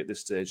wanted to be at this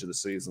stage of the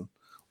season.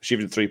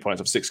 Achieving 3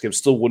 points of 6 games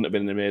still wouldn't have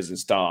been an amazing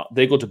start.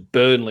 They go to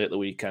Burnley at the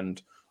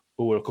weekend,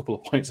 who were a couple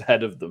of points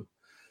ahead of them.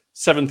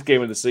 7th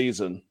game of the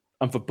season.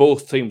 And for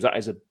both teams, that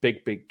is a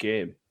big, big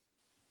game.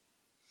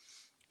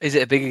 Is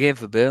it a bigger game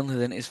for Burnley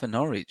than it is for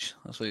Norwich?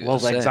 That's what you're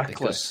saying. Exactly.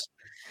 Because,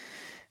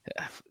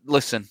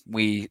 listen,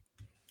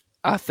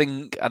 I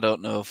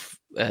don't know if,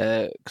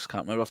 because I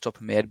can't remember off the top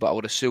of my head, but I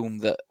would assume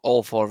that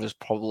all four of us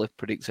probably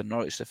predicted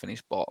Norwich to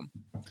finish bottom.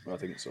 I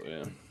think so,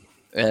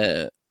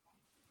 yeah.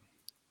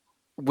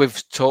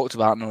 We've talked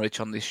about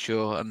Norwich on this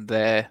show and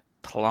their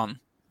plan.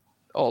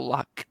 Or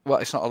lack. Well,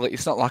 it's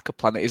not like a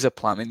plan. It is a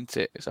plan, isn't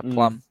it? It's a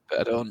plan, but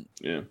I don't.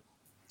 Yeah.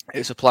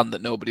 It's a plan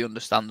that nobody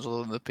understands other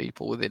than the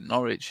people within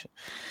Norwich.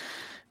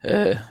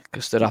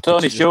 Because they're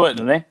Tony Stewart,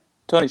 doesn't he?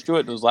 Tony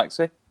Stewart does,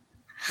 Lexi.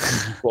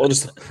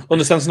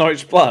 Understands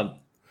Norwich's plan?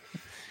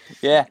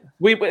 Yeah.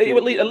 We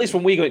at least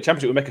when we go to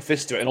Championship, we make a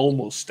fist of it and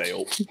almost stay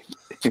up.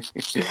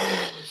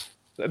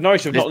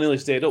 Norwich have not nearly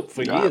stayed up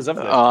for years, have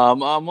they?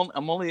 I'm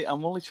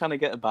only trying to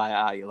get a bite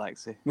out of you,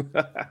 Lexi.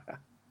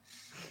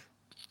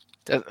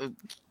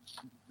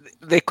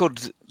 They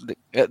could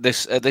at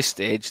this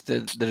stage.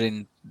 They're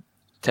in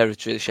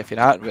territory that Sheffield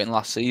United were in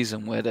last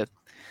season, where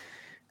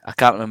I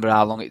can't remember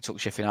how long it took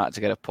Sheffield United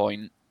to get a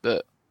point,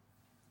 but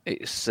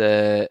it's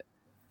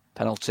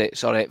penalty.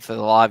 Sorry for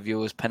the live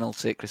viewers.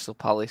 Penalty. Crystal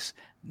Palace.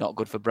 Not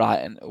good for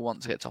Brighton, who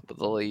want to get top of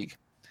the league.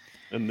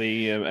 And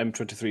the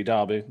M23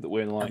 derby that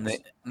Wayne likes.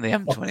 And the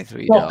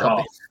M23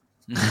 derby.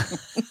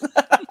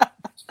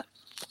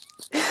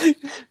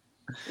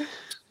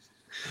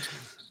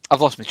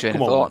 I've lost my train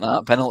of thought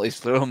now. Penalties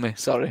through me.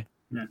 Sorry.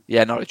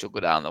 Yeah, Norwich will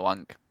go down the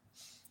wank.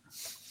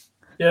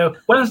 Yeah,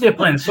 Wednesday are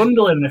playing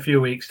Sunderland in a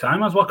few weeks'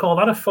 time. As well call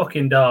that a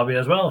fucking derby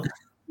as well.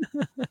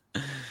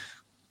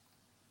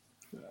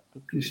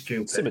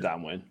 Stupid. Simmer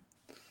down, Wayne.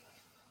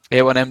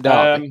 Here one M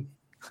derby.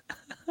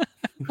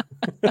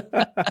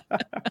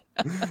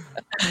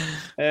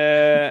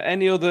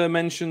 Any other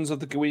mentions of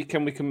the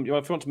weekend? If you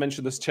want to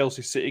mention this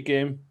Chelsea City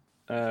game,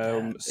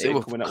 City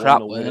coming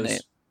crap, wasn't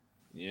it?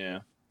 Yeah.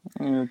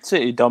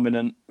 City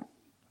dominant.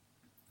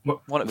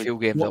 One of the few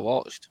games I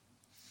watched.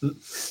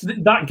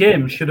 That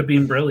game should have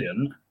been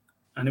brilliant,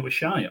 and it was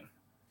shy.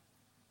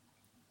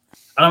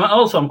 And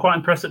I'm quite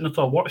impressed that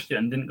Nuttall watched it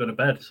and didn't go to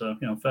bed. So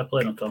fair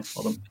play, Nuttall.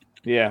 Well done.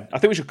 Yeah, I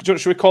think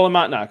should we call him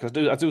out now? Because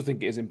I do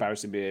think it is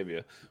embarrassing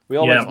behaviour. We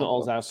all went to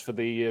Nuttall's house for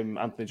the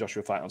Anthony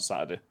Joshua fight on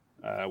Saturday,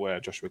 where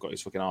Joshua got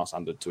his fucking arse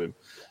handed to him,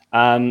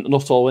 and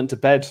Nuttall went to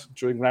bed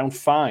during round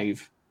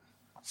 5.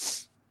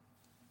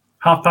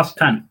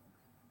 10:30.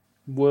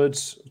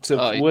 Words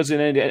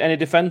in any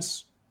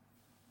defence?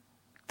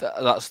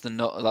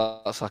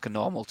 That's like a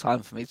normal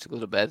time for me to go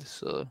to bed.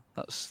 So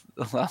that's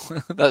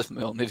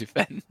my only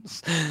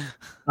defence.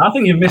 I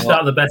think you've missed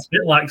out the best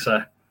bit,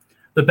 Lexa.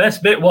 The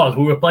best bit was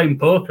we were playing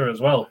poker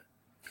as well,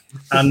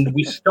 and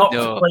we stopped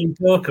playing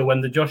poker when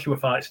the Joshua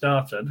fight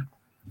started.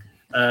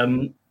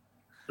 Odin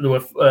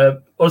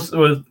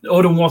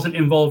wasn't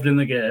involved in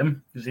the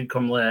game because he'd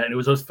come late, and it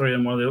was us three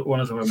and one of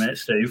his other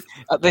mates, Steve.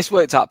 This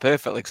worked out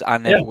perfectly because I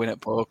never win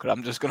at poker.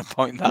 I'm just going to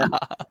point that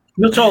out.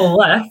 Nuttall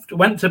left,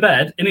 went to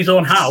bed in his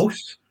own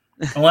house,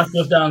 and left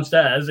us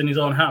downstairs in his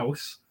own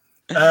house,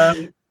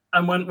 and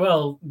went,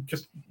 well,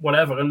 just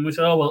whatever. And we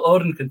said, oh, well,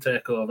 Odin can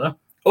take over.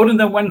 Odin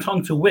then went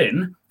on to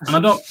win, and I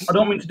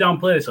don't mean to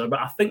downplay this, but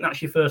I think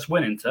that's your first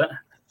win, isn't it?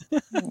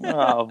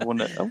 I've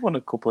won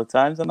a couple of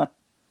times, haven't I?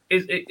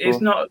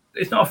 It's not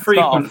a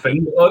frequent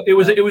thing. It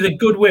was a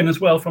good win as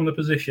well from the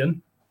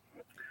position.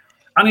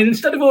 And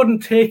instead of Odin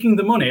taking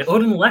the money,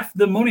 Odin left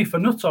the money for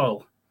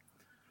Nuttall.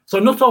 So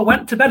Nuttall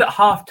went to bed at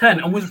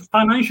 10:30 and was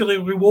financially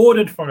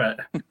rewarded for it.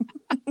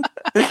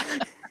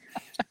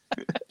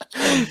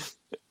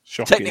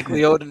 Shocking.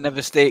 Technically, Odin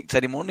never staked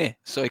any money,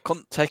 so he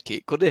couldn't take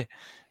it, could he?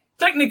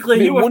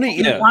 Technically, you were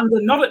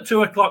landed not at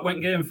 2:00 when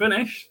game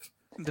finished.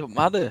 It don't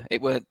matter.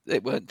 It weren't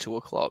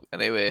 2:00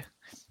 anyway.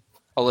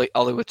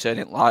 Ollie would turn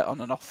it light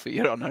on and off for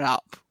you on an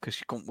app because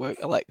you couldn't work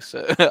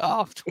Alexa at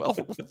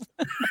 12:30.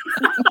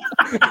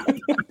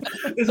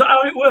 Is that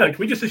how it worked?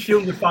 We just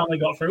assumed we finally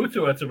got through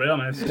to her, to be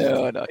honest.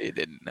 No, you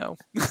didn't know.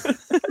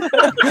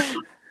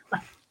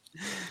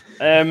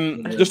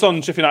 Just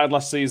on Sheffield United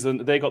last season,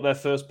 they got their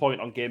first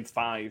point on game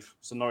 5,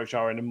 so Norwich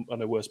are in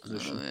a worse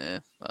position. Yeah,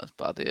 that's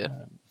bad, yeah.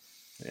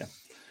 Yeah.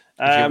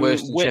 If you're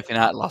worse than Sheffield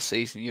United last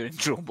season, you're in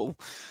trouble.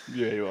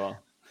 Yeah, you are.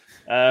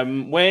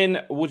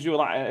 When would you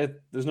like?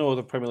 There's no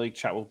other Premier League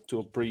chat. We'll do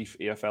a brief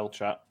EFL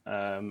chat.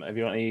 Have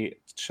you got any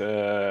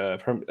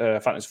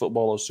fantasy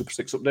football or Super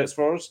 6 updates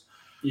for us?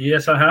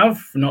 Yes, I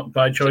have. Not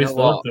by choice,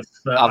 though.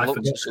 I've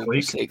looked at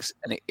Super 6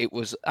 and it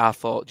was, I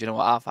thought, do you know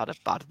what? I've had a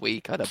bad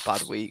week. I had a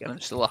bad week and I'm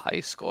still the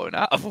highest scoring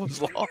out of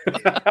us lot.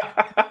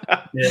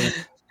 Yeah.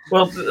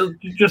 Well,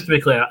 just to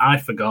be clear, I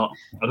forgot.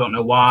 I don't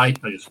know why.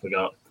 I just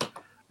forgot.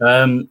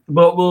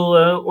 But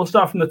we'll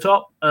start from the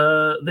top.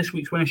 This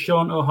week's winner,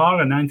 Sean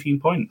O'Hara,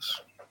 19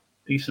 points.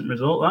 Decent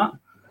result, that.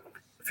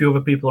 A few other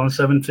people on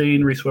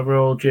 17, Reece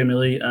Wetherall, Jamie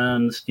Lee,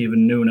 and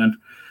Stephen Noonan.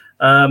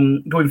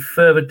 Going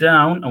further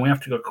down, and we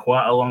have to go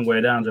quite a long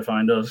way down to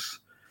find us.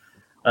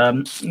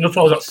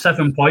 Nuttall got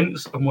 7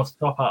 points and was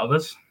top out of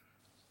us.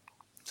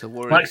 So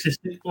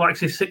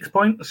Laxey 6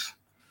 points.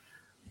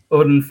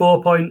 Odin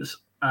 4 points,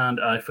 and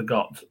I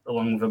forgot,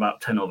 along with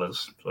about 10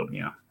 others. So,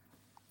 yeah.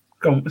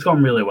 It's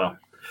gone really well.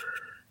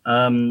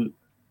 There's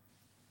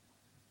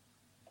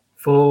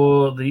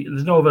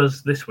no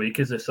others this week,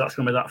 is this? So that's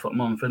going to be that for a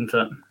month, isn't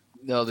it?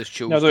 No, there's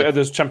Tuesday. No,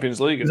 there's Champions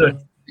League, isn't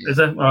there? Is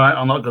there? All right,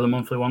 I'll not go the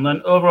monthly one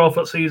then. Overall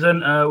for the season,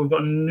 we've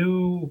got a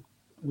new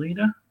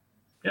leader.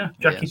 Yeah,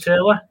 Jackie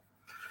Taylor.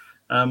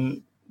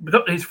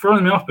 It's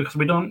throwing me off because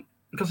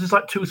it's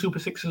like 2 Super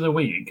 6s a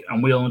week,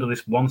 and we only do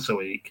this once a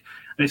week.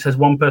 And it says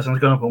one person's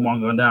going up and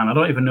one going down. I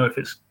don't even know if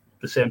it's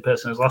the same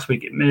person as last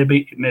week. It may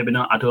be, maybe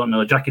not. I don't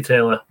know. Jackie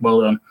Taylor,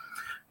 well done.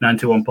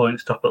 91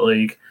 points, top of the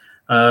league.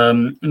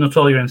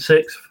 Nuttall, you're in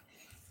 6th.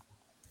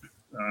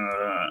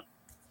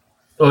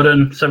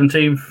 Odin,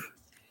 17th.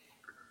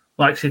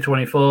 Laxey,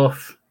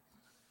 24th.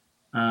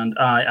 And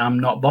I am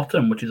not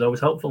bottom, which is always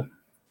helpful.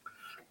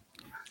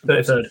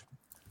 33rd.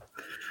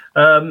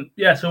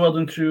 So well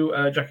done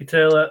to Jackie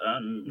Taylor.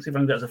 See if I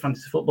can get a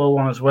fantasy football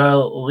one as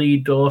well. Lee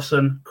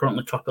Dawson,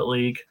 currently top at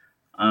league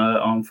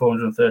on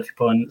 430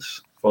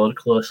 points, followed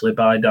closely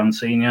by Dan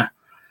Senior.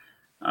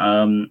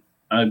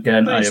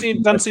 Again,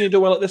 Dan Senior do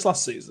well at this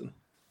last season.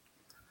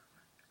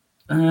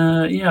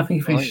 I think he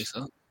finished.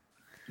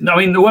 No, I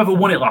mean, whoever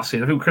won it last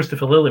season, I think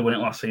Christopher Lilly won it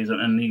last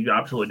season, and he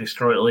absolutely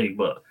destroyed the league.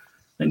 But I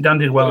think Dan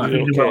did well. I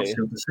think he did well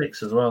Super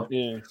 6 as well.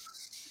 Yeah.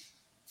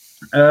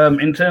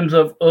 In terms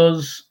of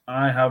us,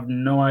 I have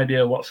no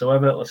idea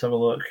whatsoever. Let's have a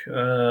look.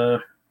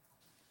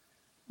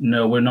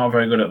 No, we're not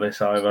very good at this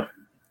either.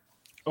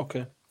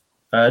 Okay.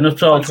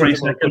 Nuttall,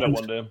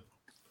 22nd.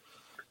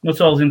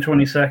 Nuttall's in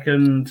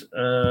 22nd.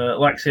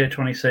 Laxey,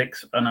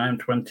 26th, and I'm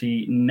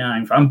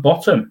 29th. I'm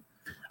bottom.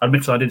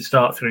 Admittedly, I did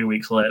start 3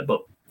 weeks late,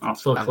 but I'll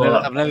still call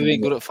that. I've never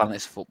been good at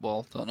fantasy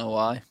football. Don't know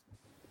why.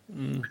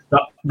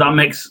 That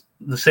makes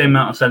the same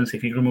amount of sense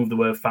if you remove the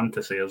word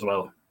fantasy as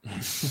well.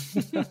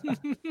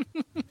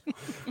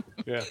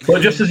 Yeah.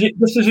 But just as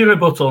your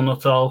rebuttal,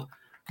 Nuttall,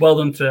 well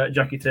done to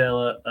Jackie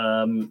Taylor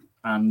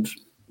and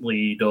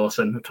Lee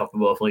Dawson, the top of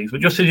both leagues.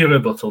 But just as your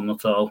rebuttal,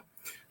 Nuttall,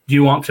 do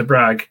you want to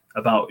brag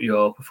about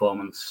your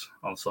performance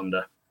on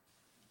Sunday?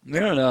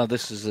 No,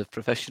 this is a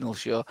professional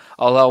show.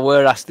 Although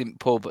we're asked in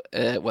pub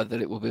whether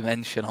it will be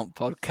mentioned on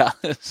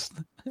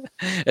podcast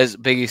as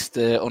biggest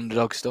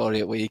underdog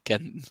story at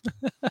weekend.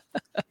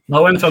 I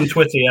went on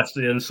Twitter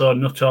yesterday and saw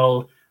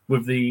Nuttall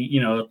with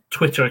the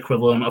Twitter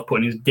equivalent of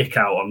putting his dick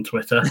out on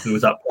Twitter. He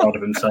was that proud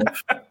of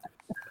himself.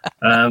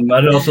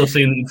 I'd also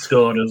seen he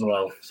scored as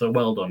well. So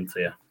well done to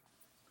you.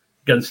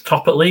 Against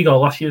top at league or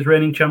last year's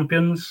reigning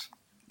champions.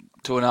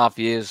 2.5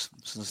 years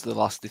since the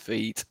last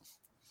defeat.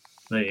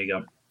 There you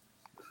go.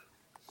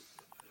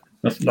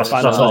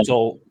 That's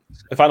all.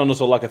 If I know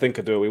Nuttall like I think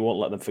I do, we won't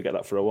let them forget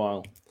that for a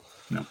while.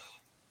 No.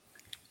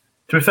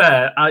 To be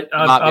fair,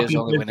 I've been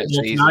only win it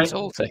season, so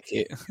I'll take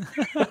it.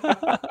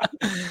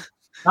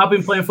 I've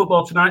been playing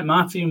football tonight.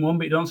 My team won,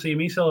 but you don't see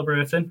me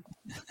celebrating.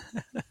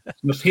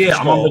 Must hear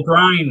I'm on the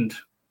grind.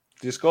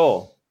 Did you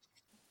score?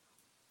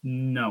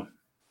 No.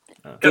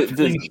 Kept a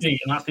clean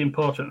sheet, and that's the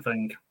important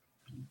thing.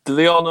 Do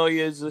they all know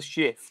you as the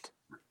shift?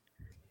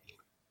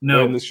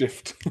 No. In the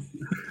shift.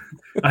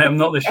 I am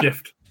not the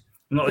shift.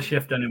 I'm not the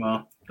shift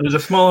anymore. There was a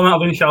small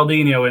amount of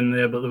Inchaldinho in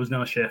there, but there was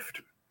no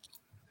shift.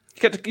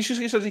 You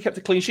said he kept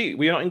a clean sheet.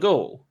 Were you not in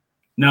goal?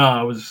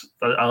 No,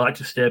 I like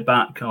to stay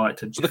back. I like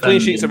to. So the clean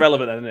sheet's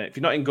irrelevant, then, isn't it? If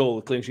you're not in goal,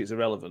 the clean sheet's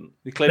irrelevant.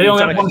 You're trying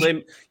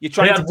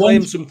to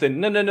claim something.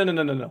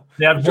 No.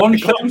 They had one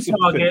shot on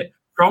target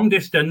from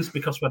distance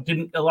because we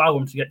didn't allow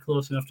them to get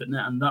close enough to the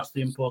net, and that's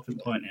the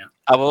important point here.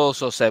 I will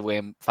also say,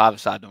 William,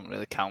 5-a-side don't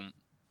really count.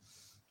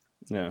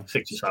 Yeah,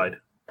 6-a-side.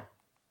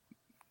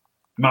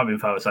 It might have been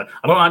 5-a-side.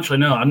 I don't actually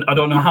know. I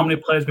don't know how many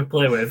players we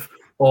play with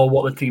or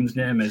what the team's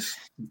name is.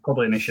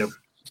 Probably an issue.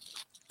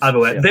 Either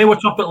way, they were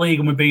top at league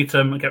and we beat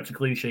them and kept a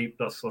clean sheet.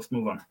 Let's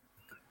move on.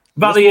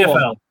 About the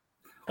EFL.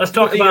 Let's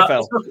talk about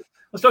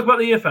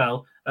the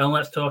EFL and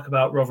let's talk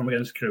about Rotherham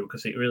against Crewe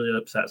because it really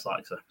upsets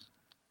Leicester.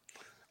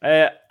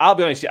 I'll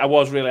be honest, I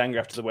was really angry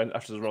after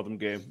the Rotherham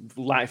game.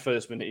 Like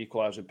first minute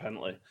equalising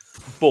penalty,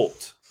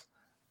 but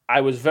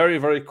I was very,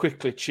 very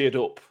quickly cheered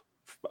up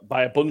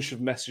by a bunch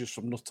of messages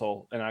from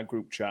Nuttall in our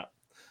group chat.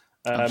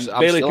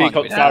 Bailey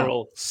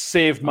Peacock-Farrell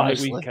saved my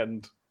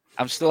weekend.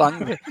 I'm still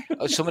angry.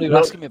 Somebody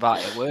was asking me about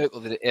it at work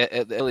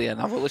earlier,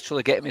 and I was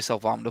literally getting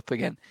myself warmed up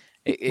again.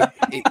 You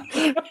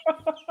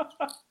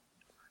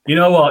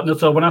know what,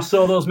 Nuttall? When I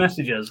saw those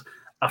messages,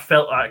 I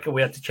felt like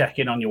we had to check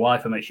in on your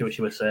wife and make sure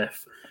she was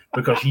safe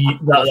because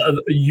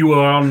you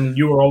were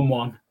on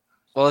one.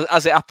 Well,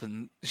 as it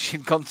happened,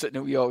 she'd gone to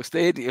New York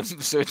Stadium,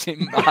 so it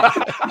didn't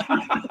matter.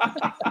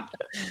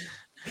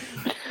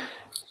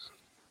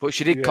 But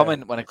she did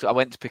comment when I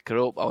went to pick her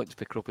up. And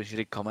she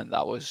did comment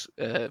that was.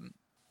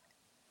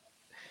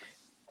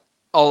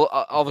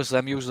 Obviously,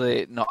 I'm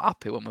usually not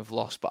happy when we've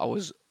lost, but I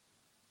was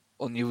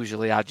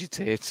unusually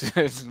agitated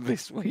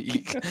this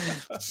week.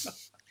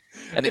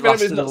 And it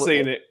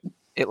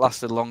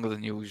lasted longer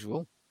than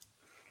usual.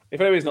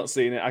 If anybody's not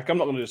seen it, I'm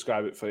not going to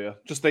describe it for you.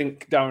 Just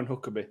think Darren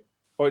Huckabee.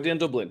 Or Dion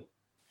Dublin.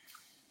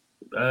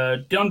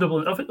 Dion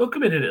Dublin. I think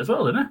Huckabee did it as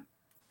well, didn't he?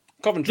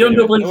 Coventry. Dion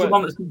Dublin's the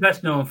one that's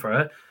best known for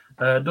it.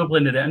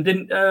 Dublin did it. And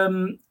didn't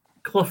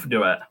Clough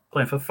do it,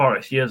 playing for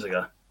Forest years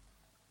ago?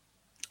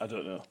 I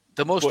don't know.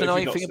 The most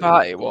annoying thing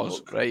about it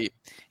was,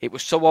 it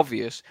was so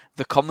obvious.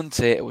 The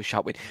commentator was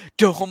shouting,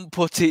 "Don't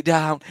put it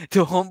down!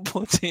 Don't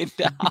put it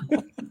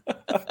down!"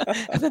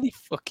 And then he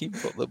fucking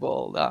put the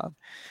ball down.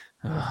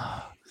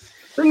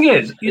 Thing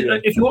is,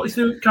 if you watch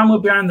the camera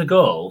behind the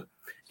goal,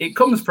 it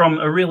comes from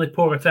a really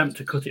poor attempt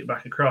to cut it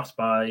back across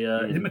by,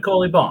 is it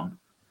Macaulay Bonne?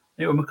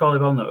 It was Macaulay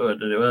Bonne that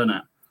did it, wasn't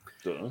it?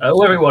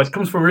 Whoever it was, it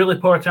comes from a really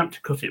poor attempt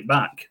to cut it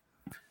back.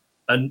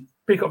 And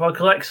Peacock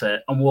collects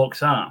it and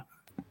walks out.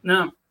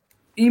 Now,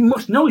 he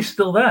must know he's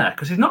still there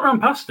because he's not run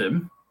past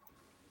him.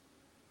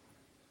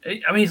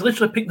 I mean, he's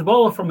literally picked the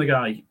ball up from the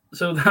guy.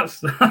 So that's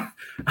that.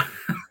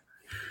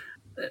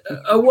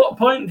 At what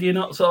point do you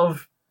not sort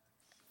of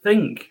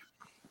think?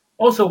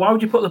 Also, why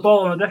would you put the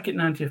ball on the deck at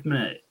 90th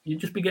minute? You'd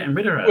just be getting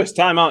rid of it. Waste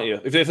time, aren't you?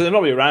 If they're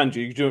not around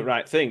you, you're doing the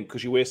right thing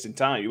because you're wasting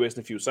time. You're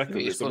wasting a few seconds.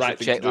 You're it's the right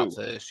thing to do.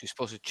 First. You're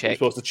supposed to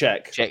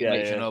check.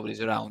 Make sure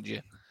nobody's around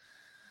you.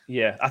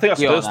 Yeah, I think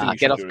that's the first thing you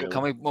should do.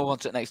 Can we move on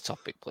to the next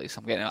topic, please?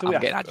 I'm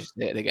getting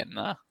agitated again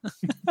now.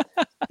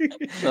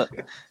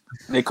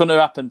 It couldn't have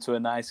happened to a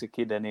nicer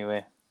kid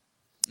anyway.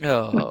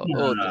 No.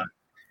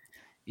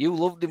 You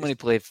loved him when he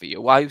played for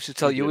you. Why used to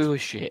tell you he was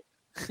shit?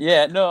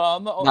 Yeah, no,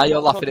 I'm not. Now you're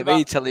laughing at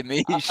me telling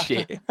me he's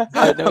shit.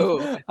 I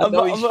know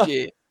he's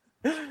shit.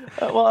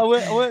 Well, I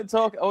weren't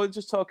talking. I was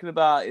just talking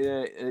about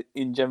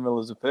in general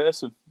as a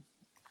person.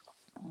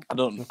 I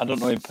don't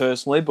know him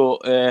personally, but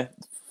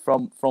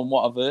from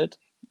what I've heard,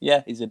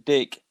 yeah, he's a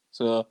dick.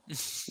 So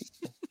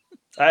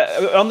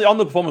on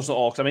the performance at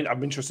all, because I mean, I'm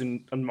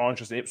more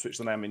interested in Ipswich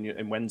than I am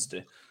in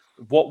Wednesday.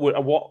 What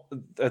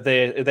are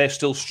they? Are they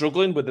still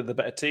struggling? Were they the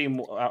better team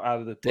out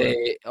of the?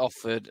 They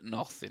offered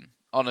nothing.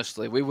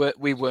 Honestly, we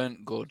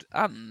weren't good,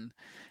 and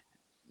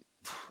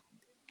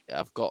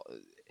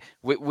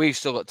we've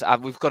still got to.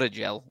 We've got to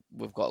gel.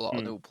 We've got a lot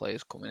of new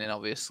players coming in,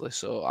 obviously.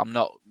 So I'm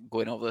not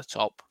going over the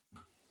top.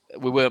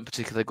 We weren't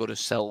particularly good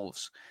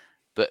ourselves,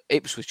 but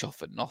Ipswich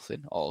offered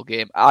nothing all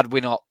game. Had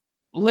we not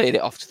laid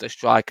it off to the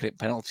striker in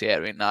penalty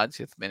area in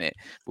 90th minute,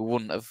 we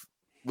wouldn't have.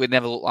 We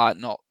never looked like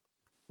not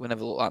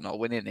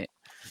winning it.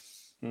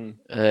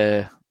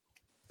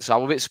 So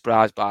I'm a bit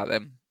surprised by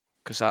them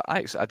because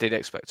I did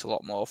expect a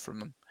lot more from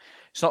them.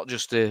 It's not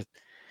just the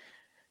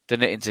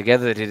knitting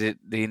together; the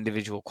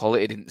individual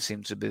quality didn't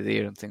seem to be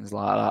there and things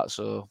like that.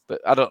 So, but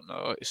I don't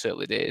know. It's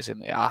early days,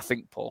 isn't it? I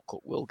think Paul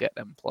Cook will get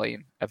them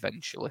playing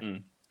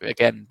eventually.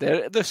 Again,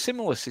 they're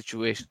similar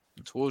situation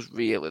to us.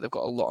 Really, they've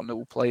got a lot of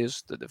new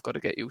players that they've got to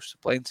get used to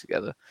playing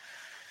together.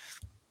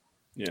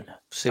 Yeah,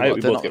 I hope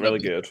we both get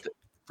relegated.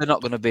 They're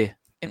not going to be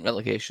in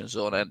relegation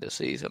zone end of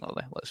season, are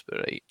they? Let's be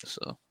right.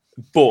 So,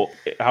 but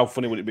how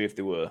funny would it be if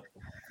they were?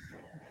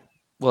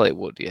 Well, it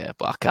would, yeah,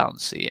 but I can't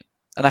see it.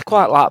 And I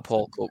quite like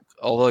Paul Cook,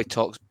 although he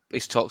talks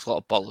a lot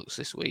of bollocks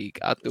this week.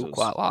 I do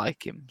quite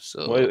like him.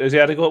 So, well, has he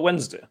had a go at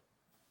Wednesday?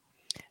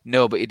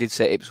 No, but he did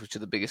say Ipswich are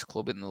the biggest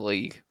club in the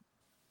league.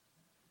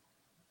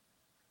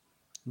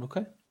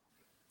 Okay.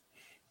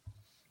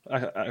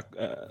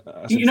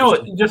 You know,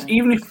 just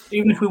even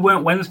if we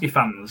weren't Wednesday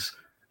fans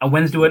and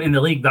Wednesday weren't in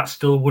the league, that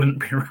still wouldn't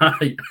be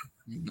right.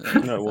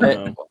 No,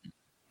 it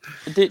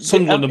wouldn't.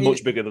 Sunderland are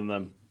much bigger than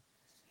them.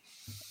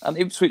 And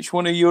Ipswich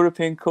won a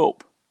European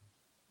Cup.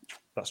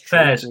 That's true.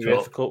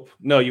 UEFA Cup.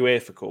 No,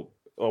 UEFA Cup.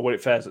 Or were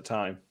it Fairs at the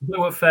time?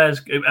 It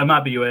Fairs. It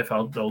might be UEFA.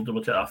 I'll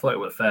double check. I thought it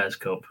was Fairs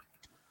Cup.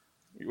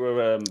 You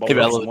were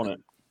Bob won it.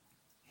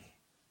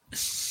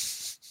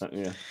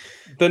 Yeah.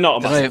 They're not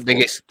a massive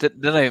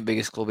They're not even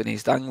biggest club in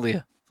East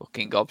Anglia.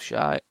 Fucking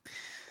gobshite.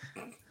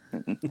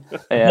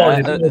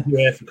 Yeah, The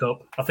UEFA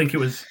Cup. I think it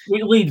was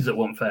Leeds that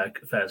won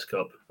Fairs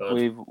Cup.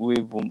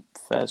 we've won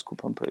Fairs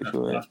Cup. I'm pretty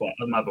sure. That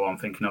might be what I'm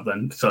thinking of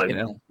then. Sorry,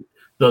 You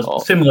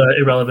those similar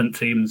irrelevant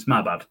teams.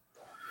 My bad.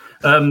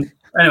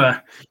 Anyway.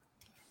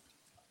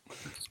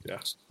 Yeah.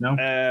 No.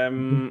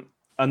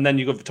 And then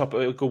you go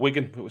go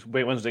Wigan. It was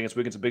Wednesday against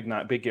Wigan. It's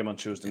a big game on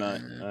Tuesday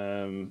night.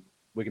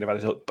 Wigan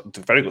have had a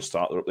very good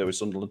start. They're up there with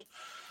Sunderland.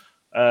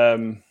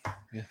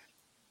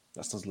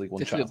 That's the League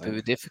One chat.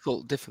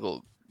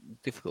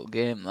 Difficult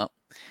game. That.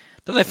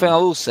 The only thing I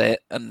will say,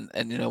 and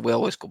we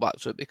always go back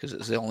to it because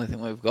it's the only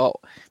thing we've got.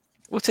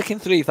 We're taking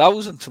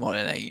 3,000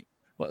 tomorrow night.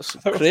 What's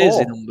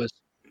crazy numbers?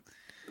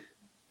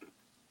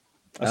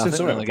 I think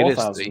something like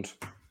 4,000.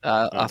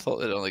 I thought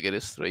they'd only get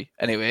us 3.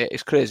 Anyway,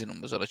 it's crazy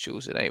numbers on a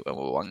Tuesday night when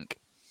we're wank.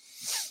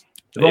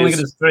 They've only got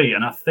us 3,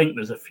 and I think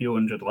there's a few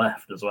hundred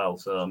left as well.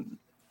 So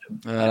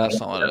that's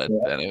not what I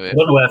did anyway. I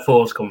don't know where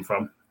 4's come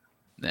from.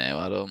 No,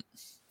 I don't.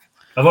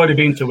 I've already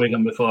been to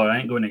Wigan before. I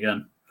ain't going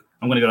again.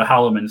 I'm going to go to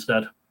Hallam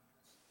instead.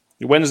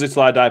 The Wednesday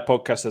Till I Die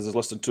podcast says there's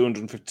less than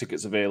 250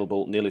 tickets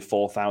available. Nearly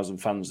 4,000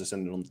 fans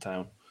descending on the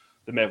town.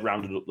 They may have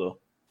rounded up though.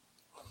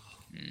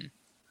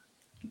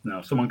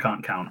 No, someone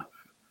can't count.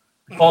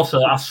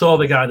 Also, I saw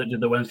the guy that did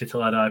the Wednesday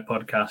Till I Die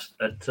podcast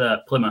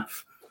at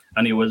Plymouth,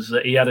 and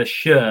he had a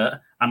shirt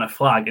and a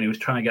flag, and he was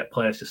trying to get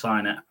players to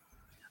sign it.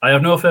 I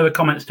have no further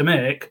comments to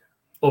make,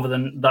 other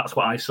than that's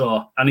what I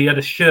saw. And he had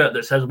a shirt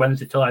that says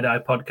Wednesday Till I Die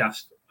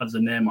podcast as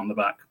the name on the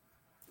back.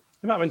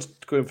 It might have been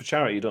going for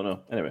charity. You don't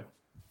know. Anyway,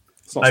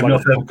 I have no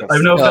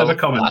further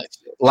comments.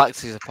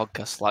 Lax is a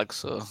podcast slag,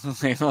 so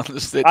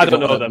I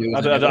don't know them.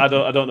 I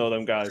don't know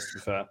them guys. To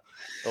be fair,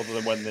 other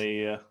than when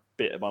they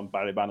bit him on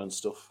Barry Bannon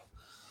stuff.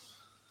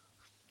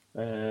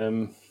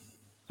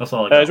 That's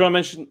all. Do you want to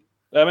mention?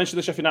 I mentioned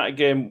the Sheffield United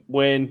game.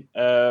 Wayne,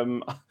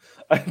 I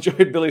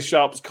enjoyed Billy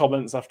Sharp's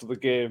comments after the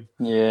game.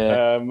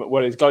 Yeah,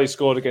 where he's glad he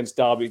scored against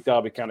Derby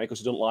County because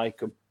he don't like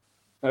him.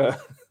 I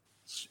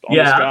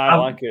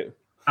like it.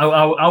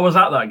 I was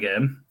at that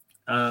game,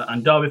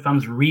 and Derby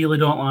fans really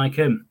don't like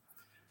him.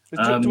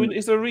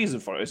 Is there a reason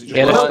for it? Is it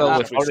just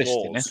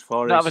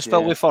have a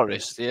spell with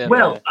Forest, yeah.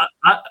 Well,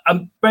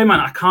 bear in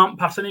mind, I can't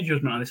pass any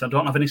judgment on this. I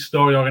don't have any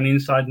story or any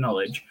inside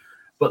knowledge.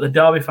 But the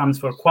Derby fans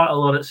for quite a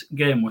lot of the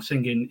game were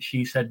singing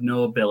 "She Said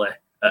No, Billy"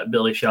 at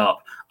Billy Sharp.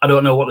 I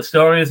don't know what the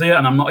story is here,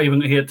 and I'm not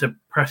even here to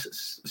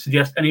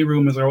suggest any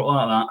rumours or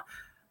like that.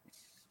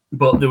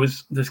 But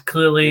there's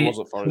clearly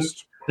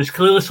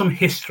some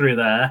history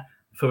there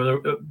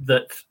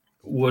that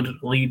would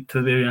lead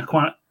to being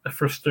quite a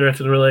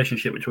frustrated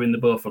relationship between the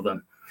both of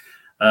them.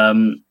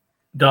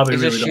 Derby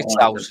he's really a shit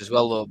house as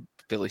well, though,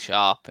 Billy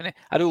Sharp. Innit?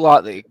 I do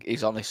like that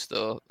he's honest,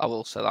 though. I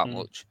will say that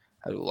much.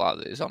 I do like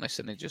that he's honest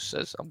and he just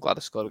says, I'm glad I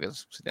scored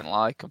against him because I didn't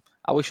like him.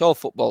 I wish all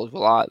footballers were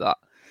like that.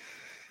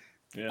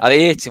 Yeah. I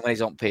hate him when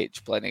he's on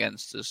pitch playing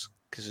against us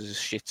because he's a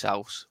shit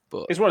house.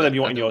 But it's one of them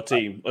you want in your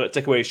team.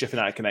 Take away his Sheffield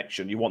United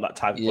connection. You want that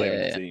type of player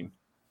in the team.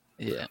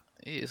 Yeah,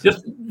 he is.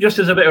 Just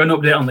as a bit of an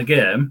update on the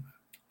game,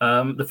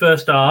 the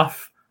first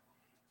half,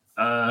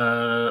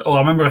 I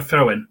remember a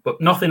throw-in,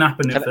 but nothing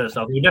happened in the first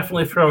half. We were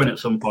definitely throwing at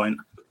some point.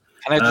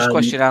 Can I just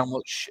question how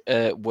much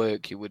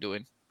work you were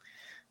doing?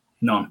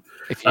 None.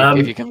 If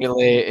you can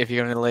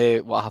relay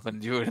what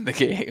happened during the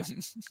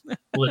game.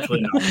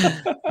 Literally not.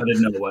 I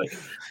didn't know the way.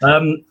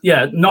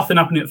 Nothing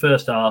happened in the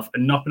first half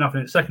and nothing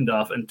happened in the second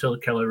half until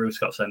Kelly Roos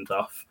got sent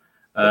off.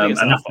 And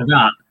after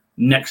that,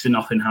 next to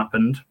nothing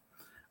happened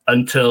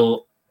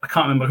until, I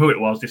can't remember who it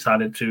was,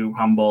 decided to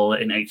handball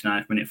it in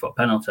 89th minute for a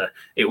penalty.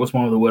 It was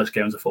one of the worst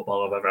games of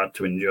football I've ever had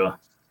to endure.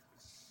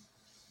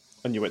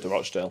 And you went to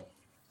Rochdale?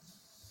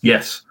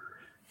 Yes.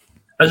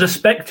 As a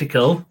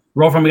spectacle,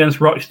 Rotherham against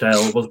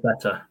Rochdale was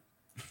better.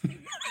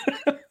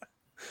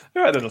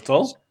 You're right,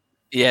 Nuttall.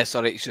 Yeah,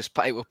 sorry, it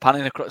was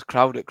panning across the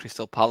crowd at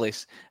Crystal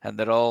Palace, and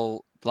they're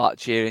all like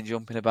cheering,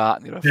 jumping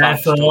about. And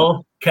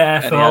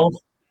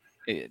Careful.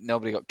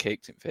 Nobody got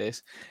kicked in the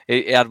face.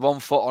 He had one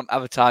foot on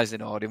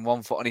advertising hoarding,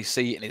 one foot on his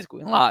seat, and he's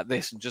going like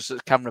this, and just as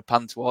the camera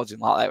panned towards him,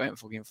 like that went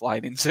fucking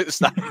flying into the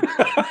stand.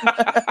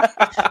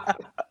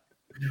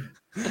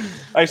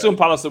 I assume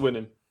Palace are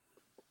winning.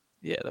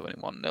 Yeah, they're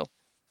winning 1-0.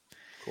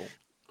 Cool.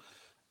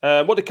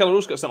 What did Kelly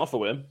Roos get sent off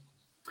for, Wayne?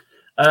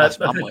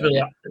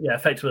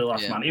 Effectively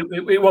last man.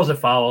 It was a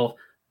foul.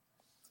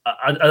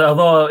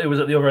 Although it was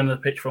at the other end of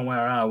the pitch from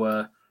where I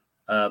were,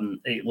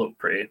 it looked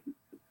pretty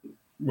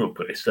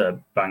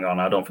bang on.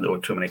 I don't think there were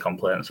too many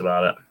complaints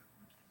about it.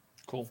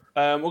 Cool.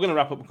 We're going to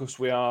wrap up because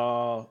we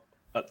are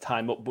at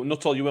time up. But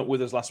Nuttall, you went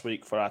with us last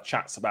week for our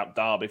chats about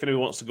Derby. If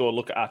anyone wants to go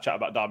look at our chat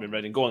about Derby and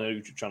Reading, go on the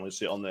YouTube channel and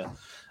see it on there.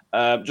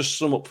 Just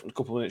sum up in a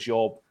couple of minutes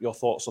your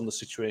thoughts on the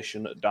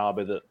situation at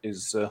Derby that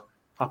is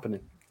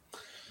happening.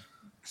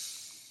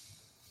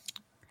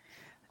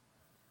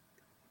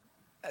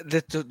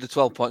 The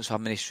 12 points of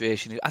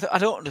administration. I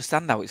don't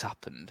understand how it's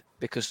happened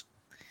because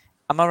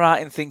am I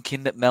right in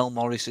thinking that Mel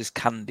Morris's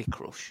Candy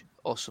Crush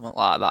or something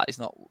like that is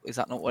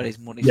that not where his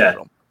money's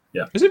from?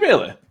 Yeah. Is it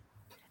really?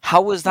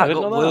 How has that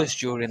got worse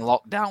during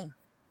lockdown?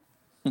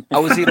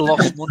 How has he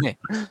lost money?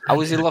 How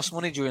has he lost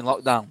money during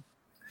lockdown?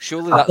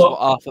 Surely that's what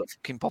half the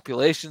fucking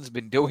population's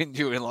been doing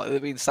during, like,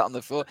 they've been sat on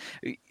the phone.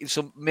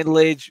 Some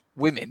middle-aged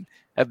women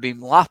have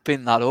been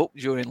lapping that up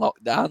during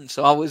lockdown.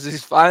 So how was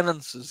his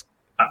finances?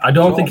 I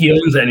don't think he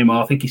owns it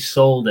anymore. I think he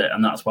sold it,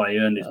 and that's why he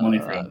earned his money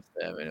from it.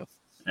 Fair enough.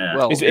 Yeah.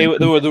 Well,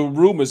 there were the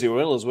rumours he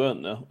were ill as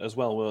weren't there? I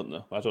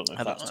don't know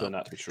if that's turned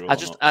out to be true. I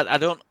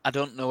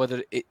don't know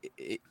whether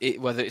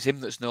whether it's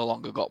him that's no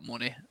longer got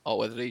money or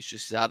whether he's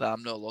just said,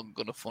 I'm no longer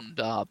going to fund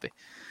Derby.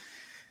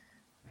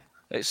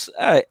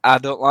 I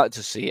don't like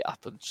to see it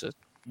happen to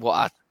what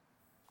I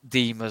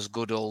deem as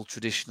good old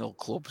traditional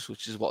clubs,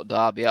 which is what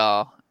Derby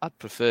are. I'd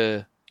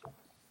prefer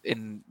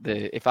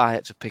if I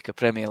had to pick a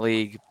Premier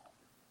League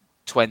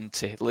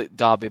 20,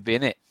 Derby be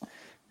in it.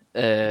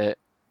 But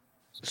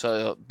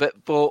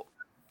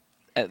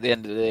at the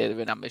end of the day, they're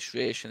in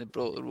administration. They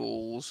broke the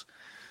rules.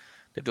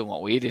 They've done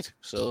what we did.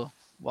 So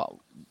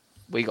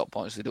we got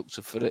points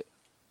deducted for it.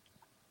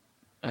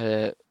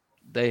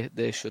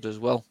 They should as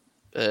well.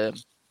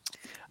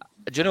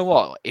 Do you know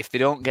what? If they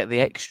don't get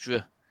the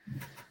extra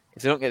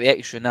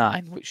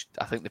 9, which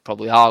I think they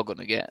probably are going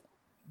to get,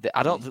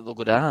 I don't think they'll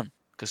go down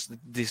because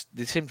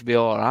they seem to be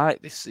all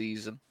right this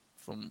season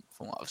from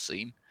what I've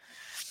seen.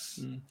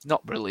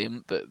 Not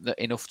brilliant, but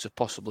enough to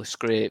possibly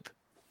scrape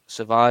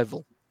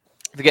survival.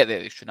 If they get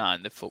the extra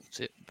 9, they've fucked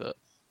it. But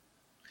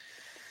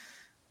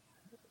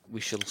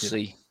we shall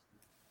see.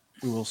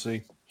 We will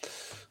see.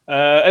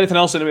 Anything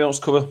else anybody wants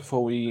to cover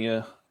before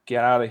we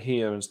get out of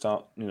here and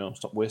stop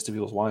wasting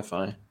people's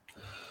Wi-Fi?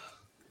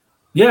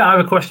 Yeah, I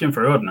have a question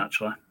for Odin,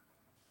 actually.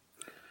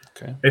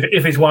 Okay.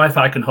 If his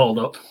Wi-Fi can hold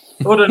up.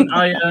 Odin,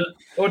 I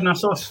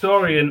saw a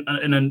story in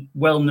a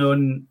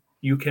well-known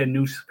UK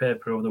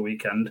newspaper over the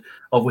weekend,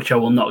 of which I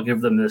will not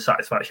give them the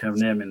satisfaction of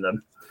naming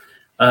them,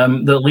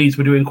 that Leeds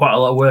were doing quite a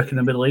lot of work in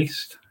the Middle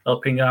East,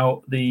 helping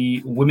out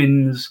the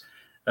women's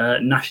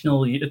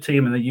national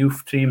team and the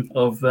youth team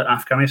of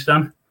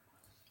Afghanistan.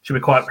 Should be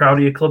quite proud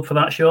of your club for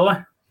that, surely?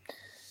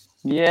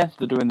 Yeah,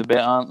 they're doing the bit,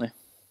 aren't they?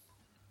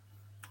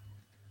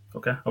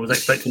 Okay, I was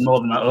expecting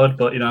more than that, Od,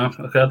 but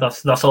okay,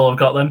 that's all I've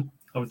got then.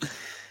 I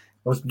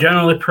was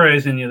generally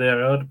praising you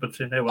there, Od, but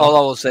well. All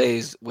I will say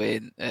is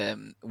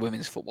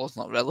women's football's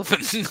not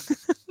relevant.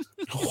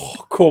 Oh,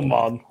 come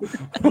on.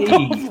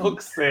 For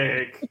fuck's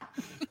sake.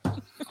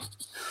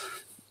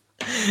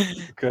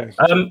 Okay.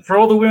 For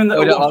all the women that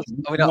are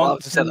we not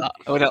allowed to say that?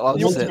 Are we not allowed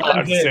to say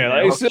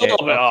that? It's a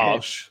little bit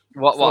harsh.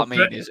 What I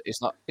mean is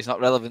it's not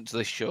relevant to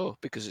this show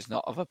because it's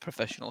not of a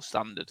professional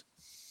standard.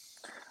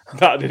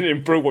 That didn't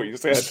improve what you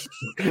said.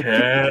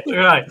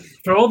 Right.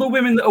 For all the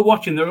women that are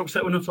watching, they're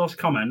upset with Nuttall's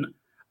comment.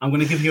 I'm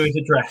going to give you his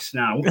address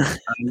now,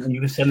 and you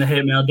can send the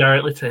hate mail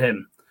directly to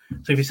him.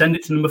 So if you send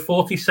it to number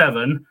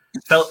 47,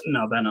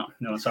 no, they're not.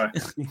 No, sorry.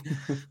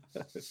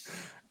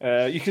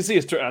 You can see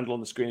his Twitter handle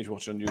on the screen if you're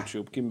watching on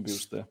YouTube. Give him a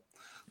boost there.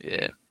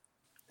 Yeah.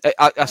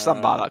 I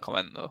stand by that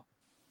comment, though.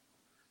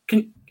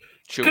 Can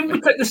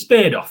we take the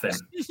spade off him?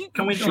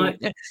 Can we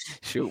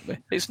shoot me?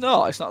 It's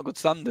not a good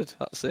standard.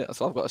 That's it.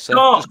 That's all I've got to say.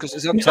 No, just because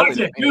it's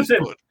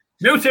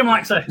Mute him,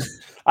 Lexi.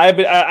 I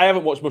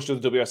haven't watched much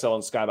of the WSL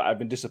on Sky, but I've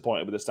been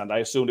disappointed with the stand. I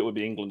assumed it would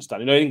be England's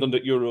stand. England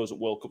at Euros, at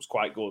World Cup's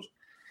quite good.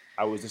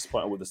 I was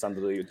disappointed with the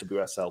standard of the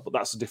WSL, but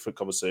that's a different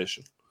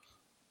conversation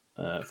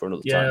for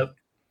another time.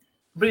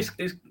 But it's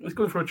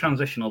going through a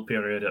transitional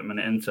period at the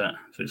minute, isn't it?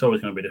 So it's always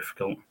going to be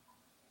difficult.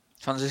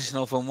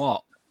 Transitional from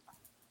what?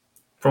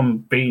 From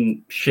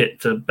being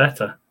shit to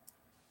better.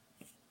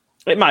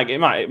 It might get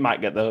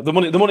there. The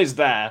money's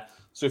there.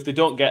 So if they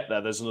don't get there,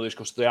 there's another issue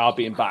because they are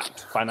being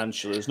backed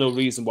financially. There's no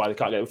reason why they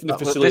can't get it. The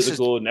facilities are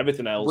good and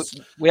everything else.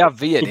 We have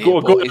Vianney. Go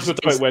into a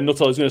topic where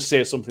Nuttall is going to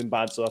say something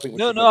bad. So I think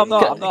I'm not.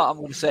 I'm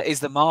going to say, is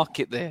the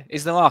market there?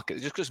 Is the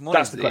market just because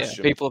money's there?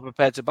 Question. People are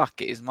prepared to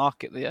back it. Is the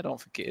market there? I don't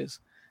think it is.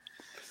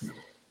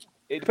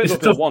 It depends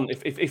what people want.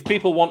 If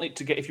people want it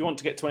to get, if you want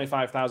to get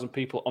 25,000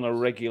 people on a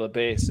regular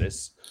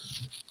basis,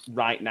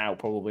 right now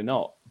probably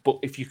not. But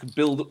if you could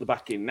build up the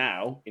backing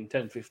now, in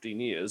 10,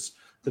 15 years,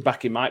 the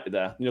backing might be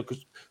there.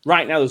 Because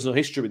right now there's no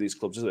history with these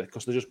clubs, is there?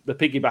 Because they're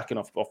piggybacking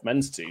off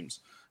men's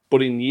teams.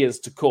 But in years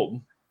to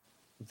come,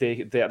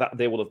 they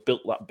will have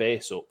built that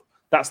base up.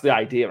 That's the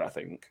idea, I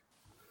think.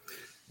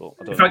 But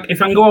if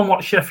I can go on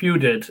what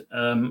Sheffield did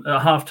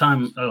at half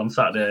time on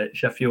Saturday,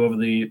 Sheffield over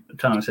the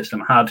talent system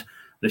had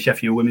the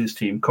Sheffield women's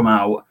team come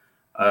out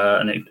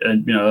and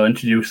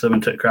introduce them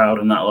into the crowd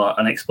and that lot,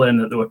 and explain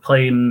that they were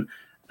playing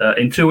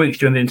in 2 weeks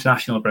during the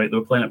international break. They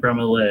were playing at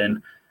Bramall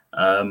Lane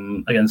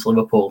against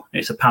Liverpool.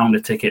 It's £1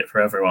 a ticket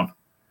for everyone,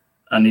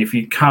 and if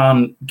you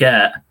can't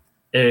get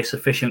a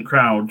sufficient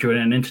crowd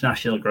during an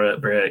international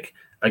break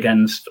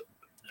against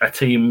a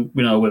team,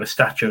 with a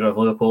stature of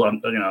Liverpool, and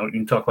you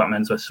can talk about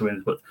men's versus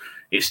women's, but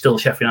it's still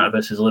Sheffield United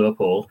versus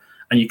Liverpool,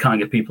 and you can't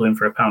get people in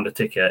for £1 a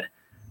ticket,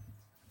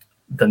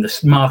 then the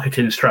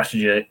marketing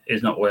strategy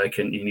is not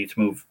working. You need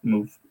to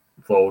move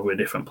forward with a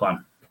different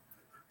plan.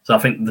 So I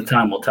think the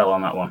time will tell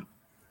on that one.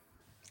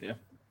 Yeah,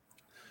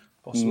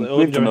 possibly.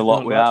 We've done a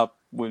lot with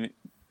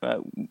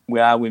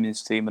our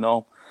women's team and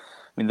all.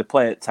 I mean, they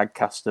play at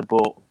Tadcaster,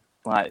 but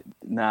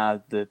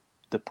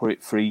they put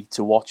it free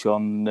to watch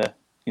on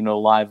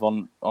live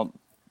on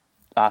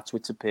our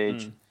Twitter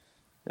page.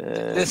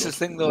 This is the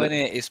thing, though, isn't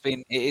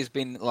it? It has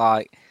been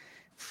like.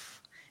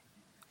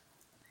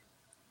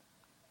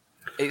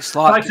 It's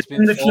like it's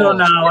been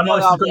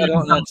forced.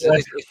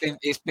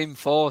 It's been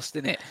forced,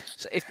 isn't it?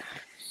 So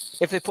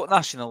if they put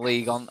National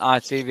League on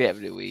ITV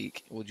every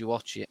week, would you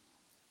watch it?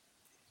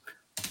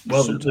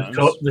 Well,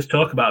 there's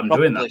talk about them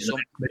doing that.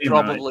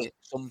 Probably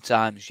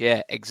sometimes,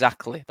 yeah,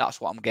 exactly. That's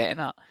what I'm getting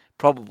at.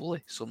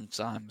 Probably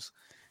sometimes.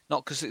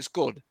 Not because it's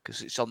good,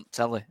 because it's on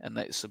telly and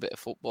it's a bit of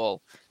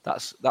football.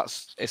 That's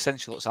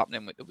essentially what's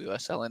happening with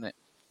WSL, isn't it?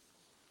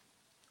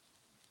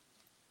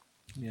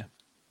 Yeah.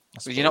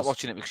 But you're not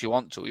watching it because you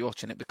want to. You're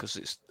watching it because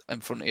it's in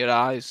front of your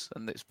eyes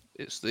and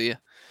it's there.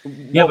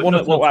 Yeah,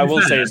 what I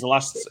will say is the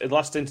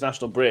last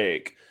international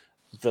break,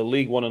 the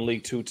League One and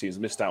League Two teams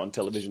missed out on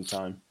television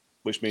time,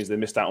 which means they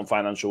missed out on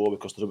financial war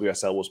because the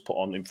WSL was put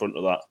on in front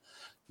of that.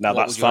 Now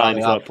that's fine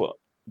if you want to put.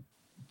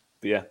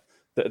 Yeah,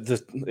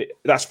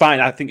 that's fine.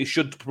 I think it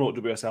should promote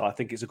WSL. I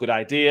think it's a good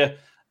idea.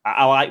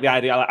 I like the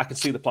idea. I can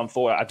see the plan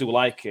for it. I do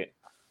like it,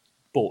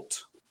 but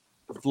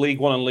League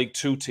One and League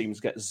Two teams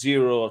get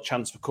zero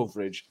chance for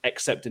coverage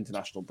except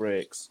international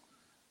breaks,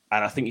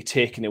 and I think you're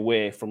taking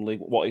away from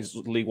what is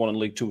League One and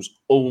League Two's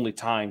only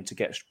time to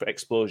get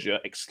exposure,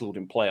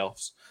 excluding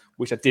playoffs,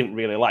 which I didn't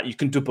really like. You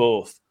can do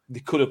both.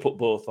 They could have put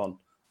both on,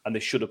 and they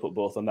should have put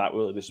both on. That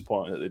really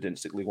disappointing that they didn't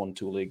stick League One,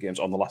 2 league games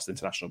on the last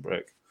international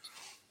break.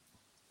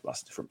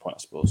 That's a different point,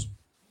 I suppose.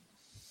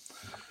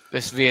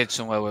 This veered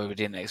somewhere where we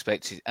didn't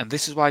expect it, and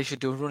this is why you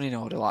should do a running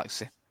order,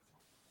 Laxi.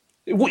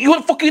 You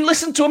won't fucking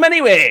listen to him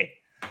anyway.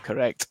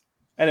 Correct.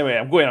 Anyway,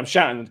 I'm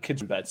shouting at the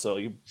kids in bed, so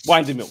you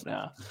winding me up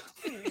now.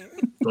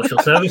 Social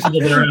services will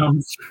be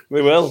around.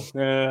 We will.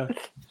 Yeah.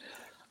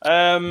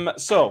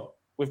 So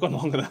we've gone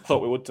longer than I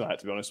thought we would tonight,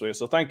 to be honest with you.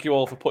 So thank you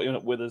all for putting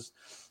up with us.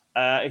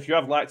 If you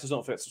have liked us,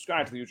 don't forget to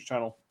subscribe to the YouTube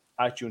channel,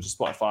 iTunes and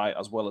Spotify,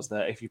 as well as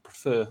there. If you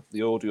prefer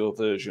the audio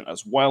version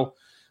as well,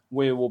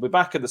 we will be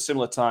back at the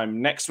similar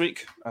time next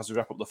week as we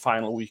wrap up the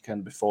final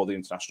weekend before the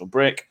international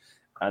break,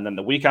 and then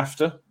the week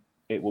after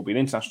it will be an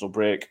international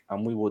break,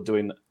 and we were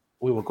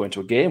going to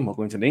a game. We're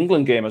going to an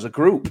England game as a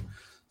group.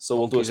 So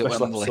we'll do a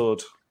special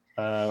episode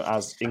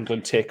as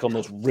England take on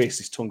those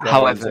racist tongue.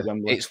 However,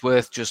 it's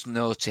worth just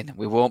noting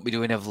we won't be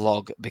doing a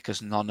vlog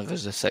because none of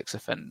us are sex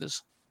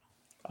offenders.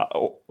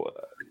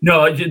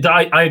 No,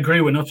 I agree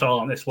with Nuttall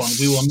on this one.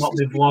 We will not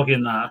be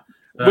vlogging that.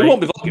 Right? We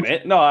won't be vlogging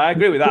it. No, I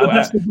agree with that. To the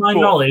best of my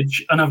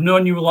knowledge, and I've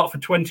known you a lot for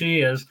 20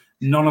 years,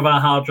 none of our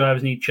hard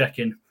drives need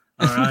checking.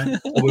 All right?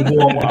 We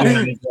won't be doing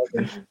any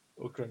vlogging.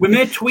 Okay. We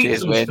may tweet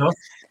some stuff,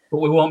 but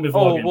we won't be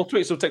vlogging. We'll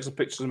tweet some, take some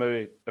pictures,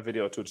 maybe a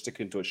video or two to stick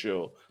into a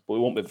show, but we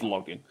won't be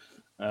vlogging.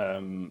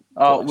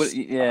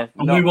 Yeah.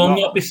 We will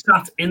not be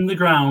sat in the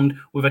ground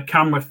with a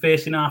camera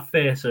facing our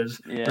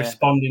faces,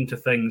 responding to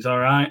things, all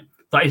right?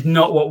 That is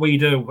not what we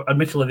do.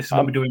 Admittedly, this is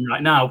what we're doing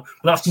right now,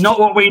 but that's not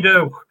what we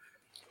do.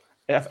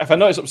 If I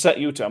know it's upset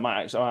you two, I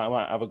might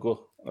have a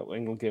go at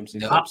England games.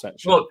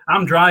 Look,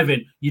 I'm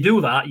driving. You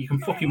do that, you can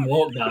fucking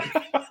walk back.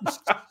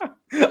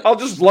 I'll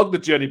just vlog the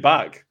journey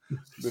back.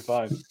 It'll be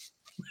fine.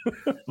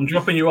 I'm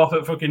dropping you off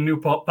at fucking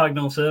Newport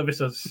Pagnell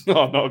Services.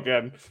 No, not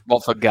again.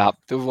 Watford Gap.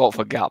 Do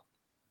Watford Gap.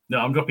 No,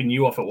 I'm dropping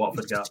you off at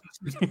Watford Gap.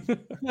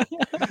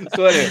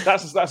 So anyway,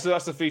 that's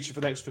the feature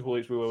for the next couple of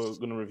weeks. We were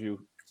going to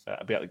review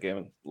a bit at the game,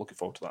 and looking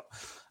forward to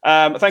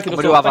that. Thank you.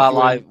 We do have our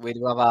live. We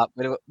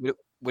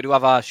do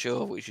have our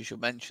show, which you should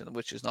mention,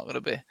 which is not going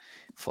to be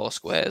 4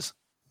 squares.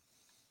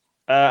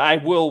 We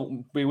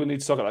will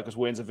need to talk about that because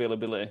Wayne's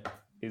availability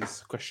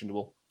is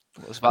questionable.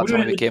 It was about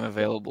time he became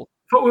available.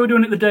 I thought we were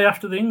doing it the day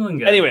after the England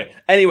game.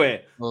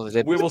 Anyway,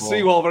 we will see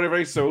you all very,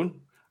 very soon.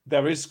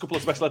 There is a couple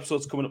of special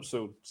episodes coming up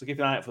soon, so keep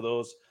an eye out for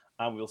those,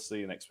 and we'll see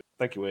you next week.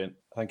 Thank you, Wayne.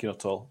 Thank you,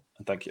 Nuttall,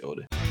 and thank you,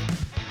 Odie.